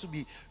wants us to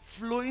be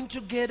flowing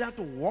together,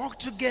 to walk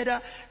together.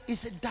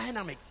 It's a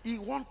dynamic. He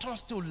wants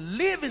us to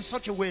live in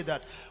such a way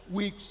that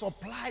we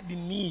supply the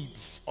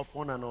needs of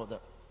one another.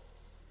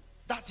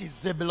 That is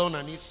Zebulun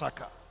and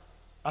Issachar.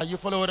 Are you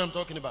following what I'm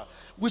talking about?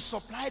 We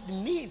supply the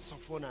needs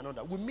of one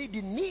another. We meet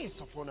the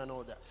needs of one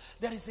another.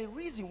 There is a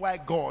reason why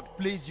God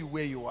placed you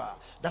where you are.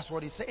 That's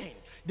what he's saying.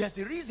 There's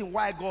a reason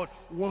why God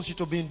wants you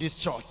to be in this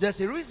church.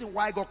 There's a reason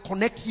why God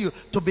connects you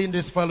to be in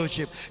this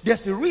fellowship.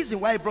 There's a reason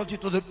why he brought you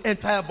to the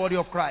entire body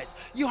of Christ.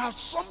 You have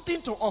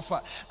something to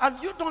offer.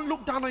 And you don't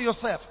look down on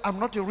yourself. I'm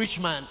not a rich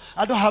man.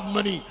 I don't have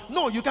money.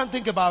 No, you can't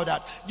think about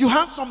that. You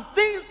have some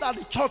things that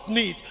the church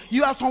needs.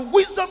 You have some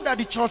wisdom that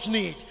the church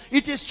needs.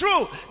 It is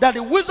true that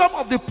the wisdom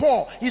of the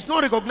poor is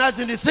not recognized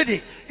in the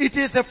city. It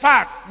is a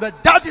fact.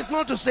 But that is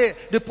not to say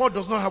the poor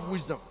does not have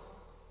wisdom.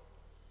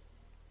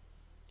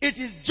 It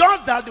is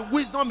just that the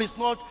wisdom is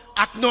not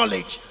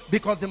acknowledged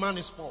because the man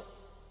is poor.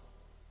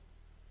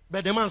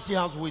 But the man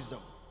still has wisdom.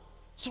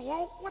 So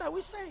what are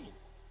we saying?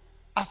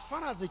 As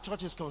far as the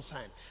church is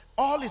concerned,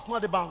 all is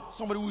not about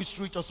somebody who is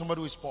rich or somebody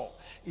who is poor.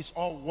 It's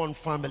all one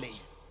family.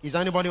 Is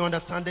anybody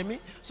understanding me?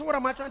 So what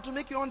am I trying to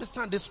make you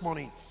understand this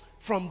morning?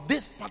 from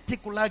this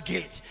particular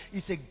gate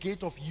is a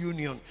gate of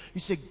union.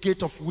 It's a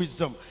gate of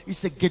wisdom.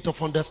 It's a gate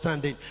of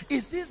understanding.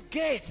 It's this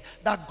gate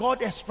that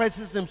God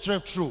expresses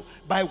himself through.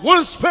 By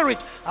one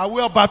Spirit are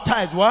we all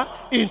baptized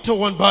into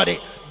one body.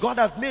 God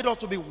has made us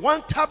to be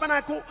one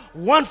tabernacle,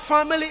 one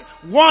family,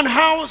 one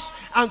house,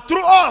 and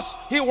through us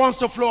he wants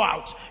to flow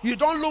out. You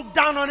don't look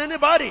down on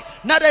anybody.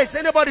 Neither is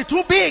anybody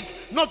too big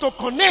not to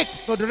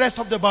connect to the rest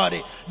of the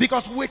body.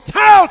 Because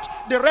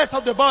without the rest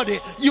of the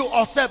body, you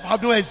yourself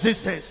have no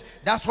existence.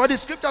 That's what the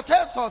scripture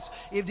tells us.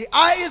 If the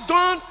eye is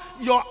gone,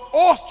 your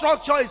whole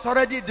structure is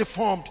already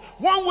deformed.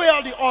 One way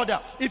or the other.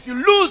 If you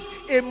lose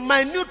a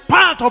minute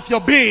part of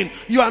your being,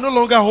 you are no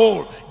longer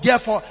whole.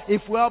 Therefore,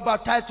 if we are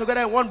baptized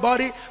together in one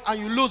body and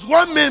you lose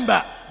one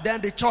member,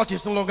 then the church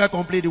is no longer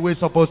complete the way it's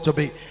supposed to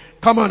be.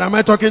 Come on, am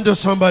I talking to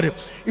somebody?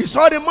 It's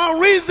all the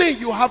more reason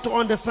you have to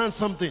understand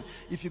something.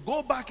 If you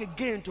go back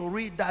again to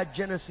read that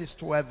Genesis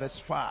 12 verse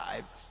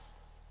 5,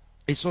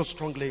 it's so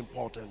strongly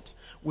important.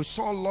 We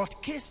saw Lot's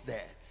case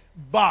there.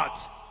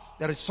 But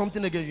there is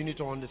something again you need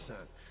to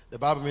understand. The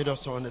Bible made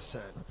us to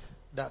understand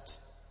that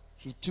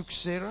he took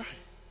Sarah,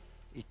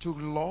 he took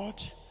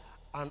Lot,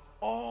 and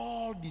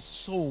all the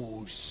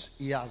souls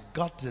he has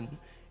gotten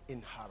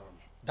in Haran.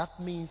 That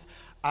means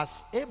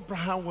as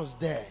Abraham was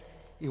there,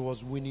 he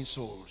was winning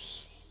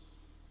souls.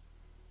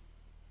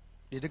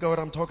 Did you get what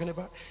I'm talking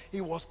about?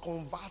 He was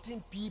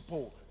converting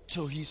people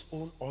to his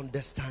own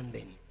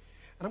understanding.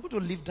 And I'm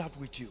going to leave that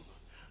with you.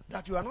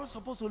 That you are not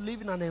supposed to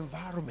live in an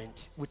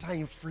environment without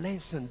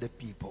influencing the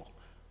people.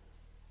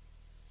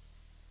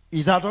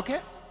 Is that okay?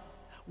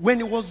 When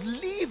he was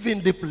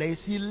leaving the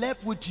place, he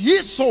left with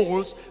his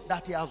souls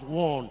that he has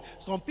won.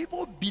 Some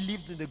people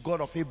believed in the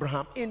God of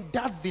Abraham in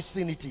that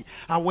vicinity.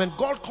 And when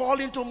God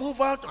called him to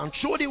move out and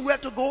showed him where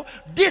to go,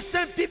 these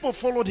same people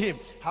followed him.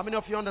 How many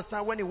of you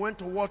understand when he went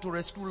to war to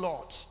rescue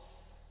Lot?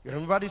 You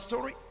remember the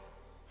story?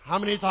 How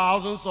many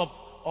thousands of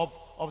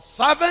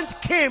servants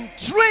came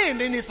trained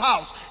in his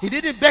house. He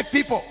didn't beg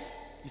people.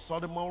 He saw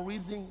the more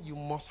reason you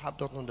must have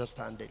that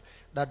understanding.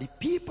 That the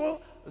people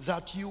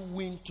that you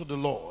win to the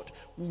Lord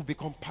will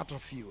become part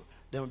of you.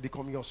 They will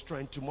become your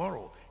strength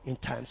tomorrow in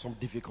times of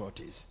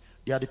difficulties.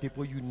 They are the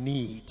people you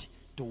need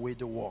to wage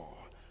the war.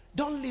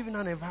 Don't live in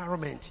an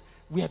environment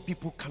where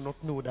people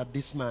cannot know that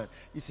this man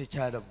is a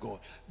child of God.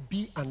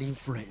 Be an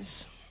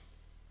influence.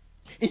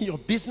 In your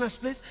business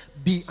place,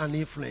 be an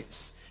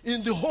influence.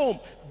 In the home,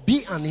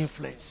 be an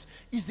influence.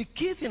 It's the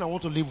key thing I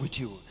want to leave with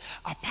you.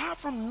 Apart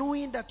from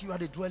knowing that you are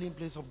the dwelling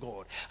place of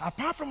God,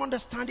 apart from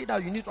understanding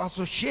that you need to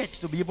associate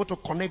to be able to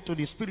connect to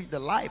the spirit, the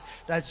life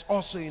that is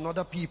also in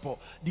other people,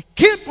 the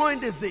key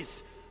point is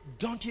this: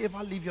 don't you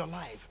ever live your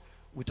life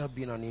without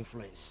being an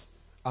influence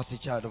as a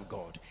child of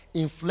God.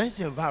 Influence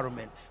the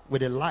environment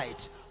with the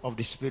light of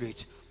the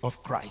Spirit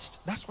of Christ.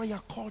 That's what you're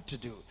called to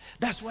do.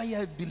 That's why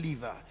you're a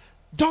believer.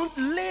 Don't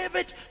live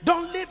it.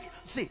 Don't live.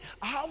 See,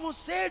 I will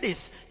say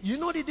this. You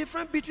know the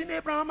difference between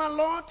Abraham and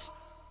Lot?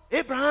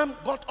 Abraham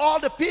got all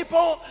the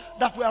people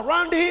that were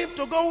around him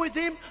to go with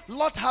him.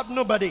 Lot had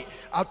nobody.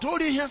 I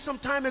told you here some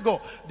time ago,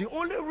 the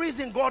only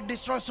reason God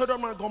destroyed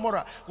Sodom and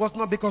Gomorrah was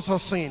not because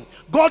of sin.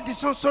 God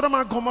destroyed Sodom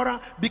and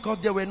Gomorrah because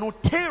there were no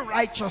 10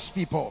 righteous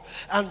people.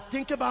 And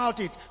think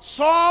about it.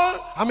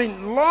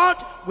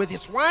 Lot with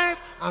his wife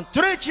and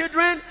 3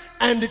 children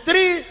and the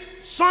 3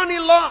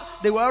 son-in-law,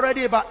 they were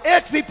already about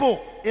 8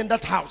 people in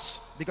that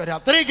house. Because they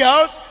had 3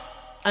 girls,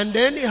 and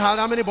then he had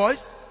how many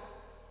boys?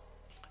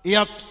 He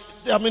had,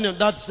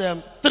 that's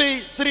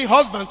 3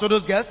 husbands to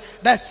those girls.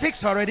 That's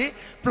 6 already.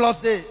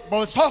 Plus the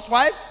first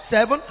wife,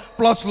 7.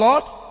 Plus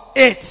Lot,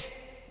 8.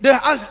 They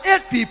had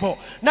 8 people.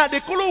 Now they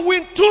couldn't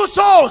win 2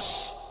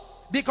 souls.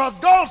 Because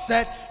God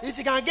said, if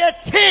you can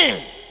get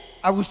 10,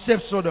 I will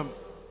save Sodom.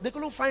 They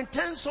couldn't find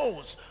 10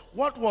 souls.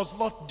 What was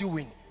Lot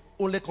doing?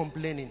 Only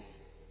complaining.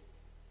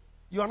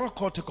 You are not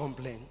called to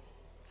complain.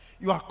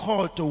 You are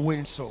called to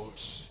win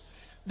souls.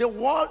 The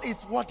world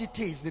is what it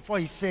is before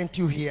he sent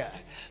you here.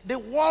 The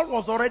world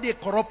was already a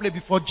corrupt place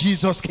before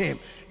Jesus came.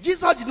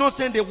 Jesus did not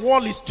say the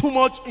world is too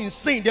much in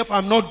sin, therefore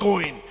I'm not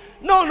going.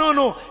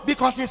 No.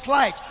 Because it's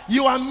light.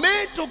 You are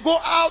meant to go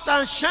out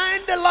and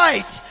shine the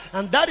light.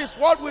 And that is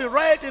what we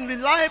read in the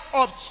life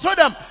of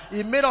Sodom.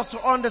 It made us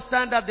to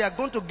understand that they are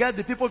going to get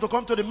the people to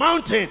come to the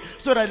mountain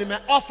so that they may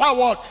offer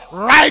what?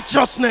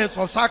 Righteousness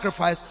of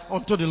sacrifice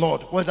unto the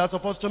Lord. What is that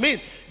supposed to mean?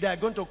 They are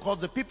going to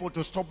cause the people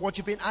to stop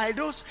worshiping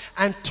idols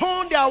and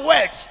turn their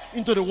works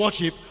into the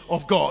worship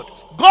of God.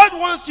 God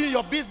wants you in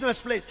your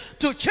business place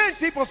to change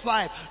people's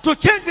life, to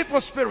change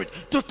people's spirit,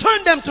 to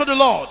turn them to the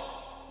Lord.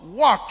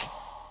 Walk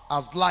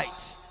as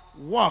light.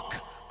 Walk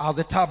as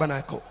a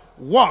tabernacle.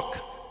 Walk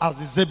as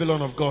the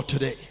Zebulun of God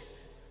today.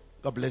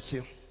 God bless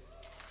you.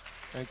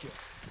 Thank you.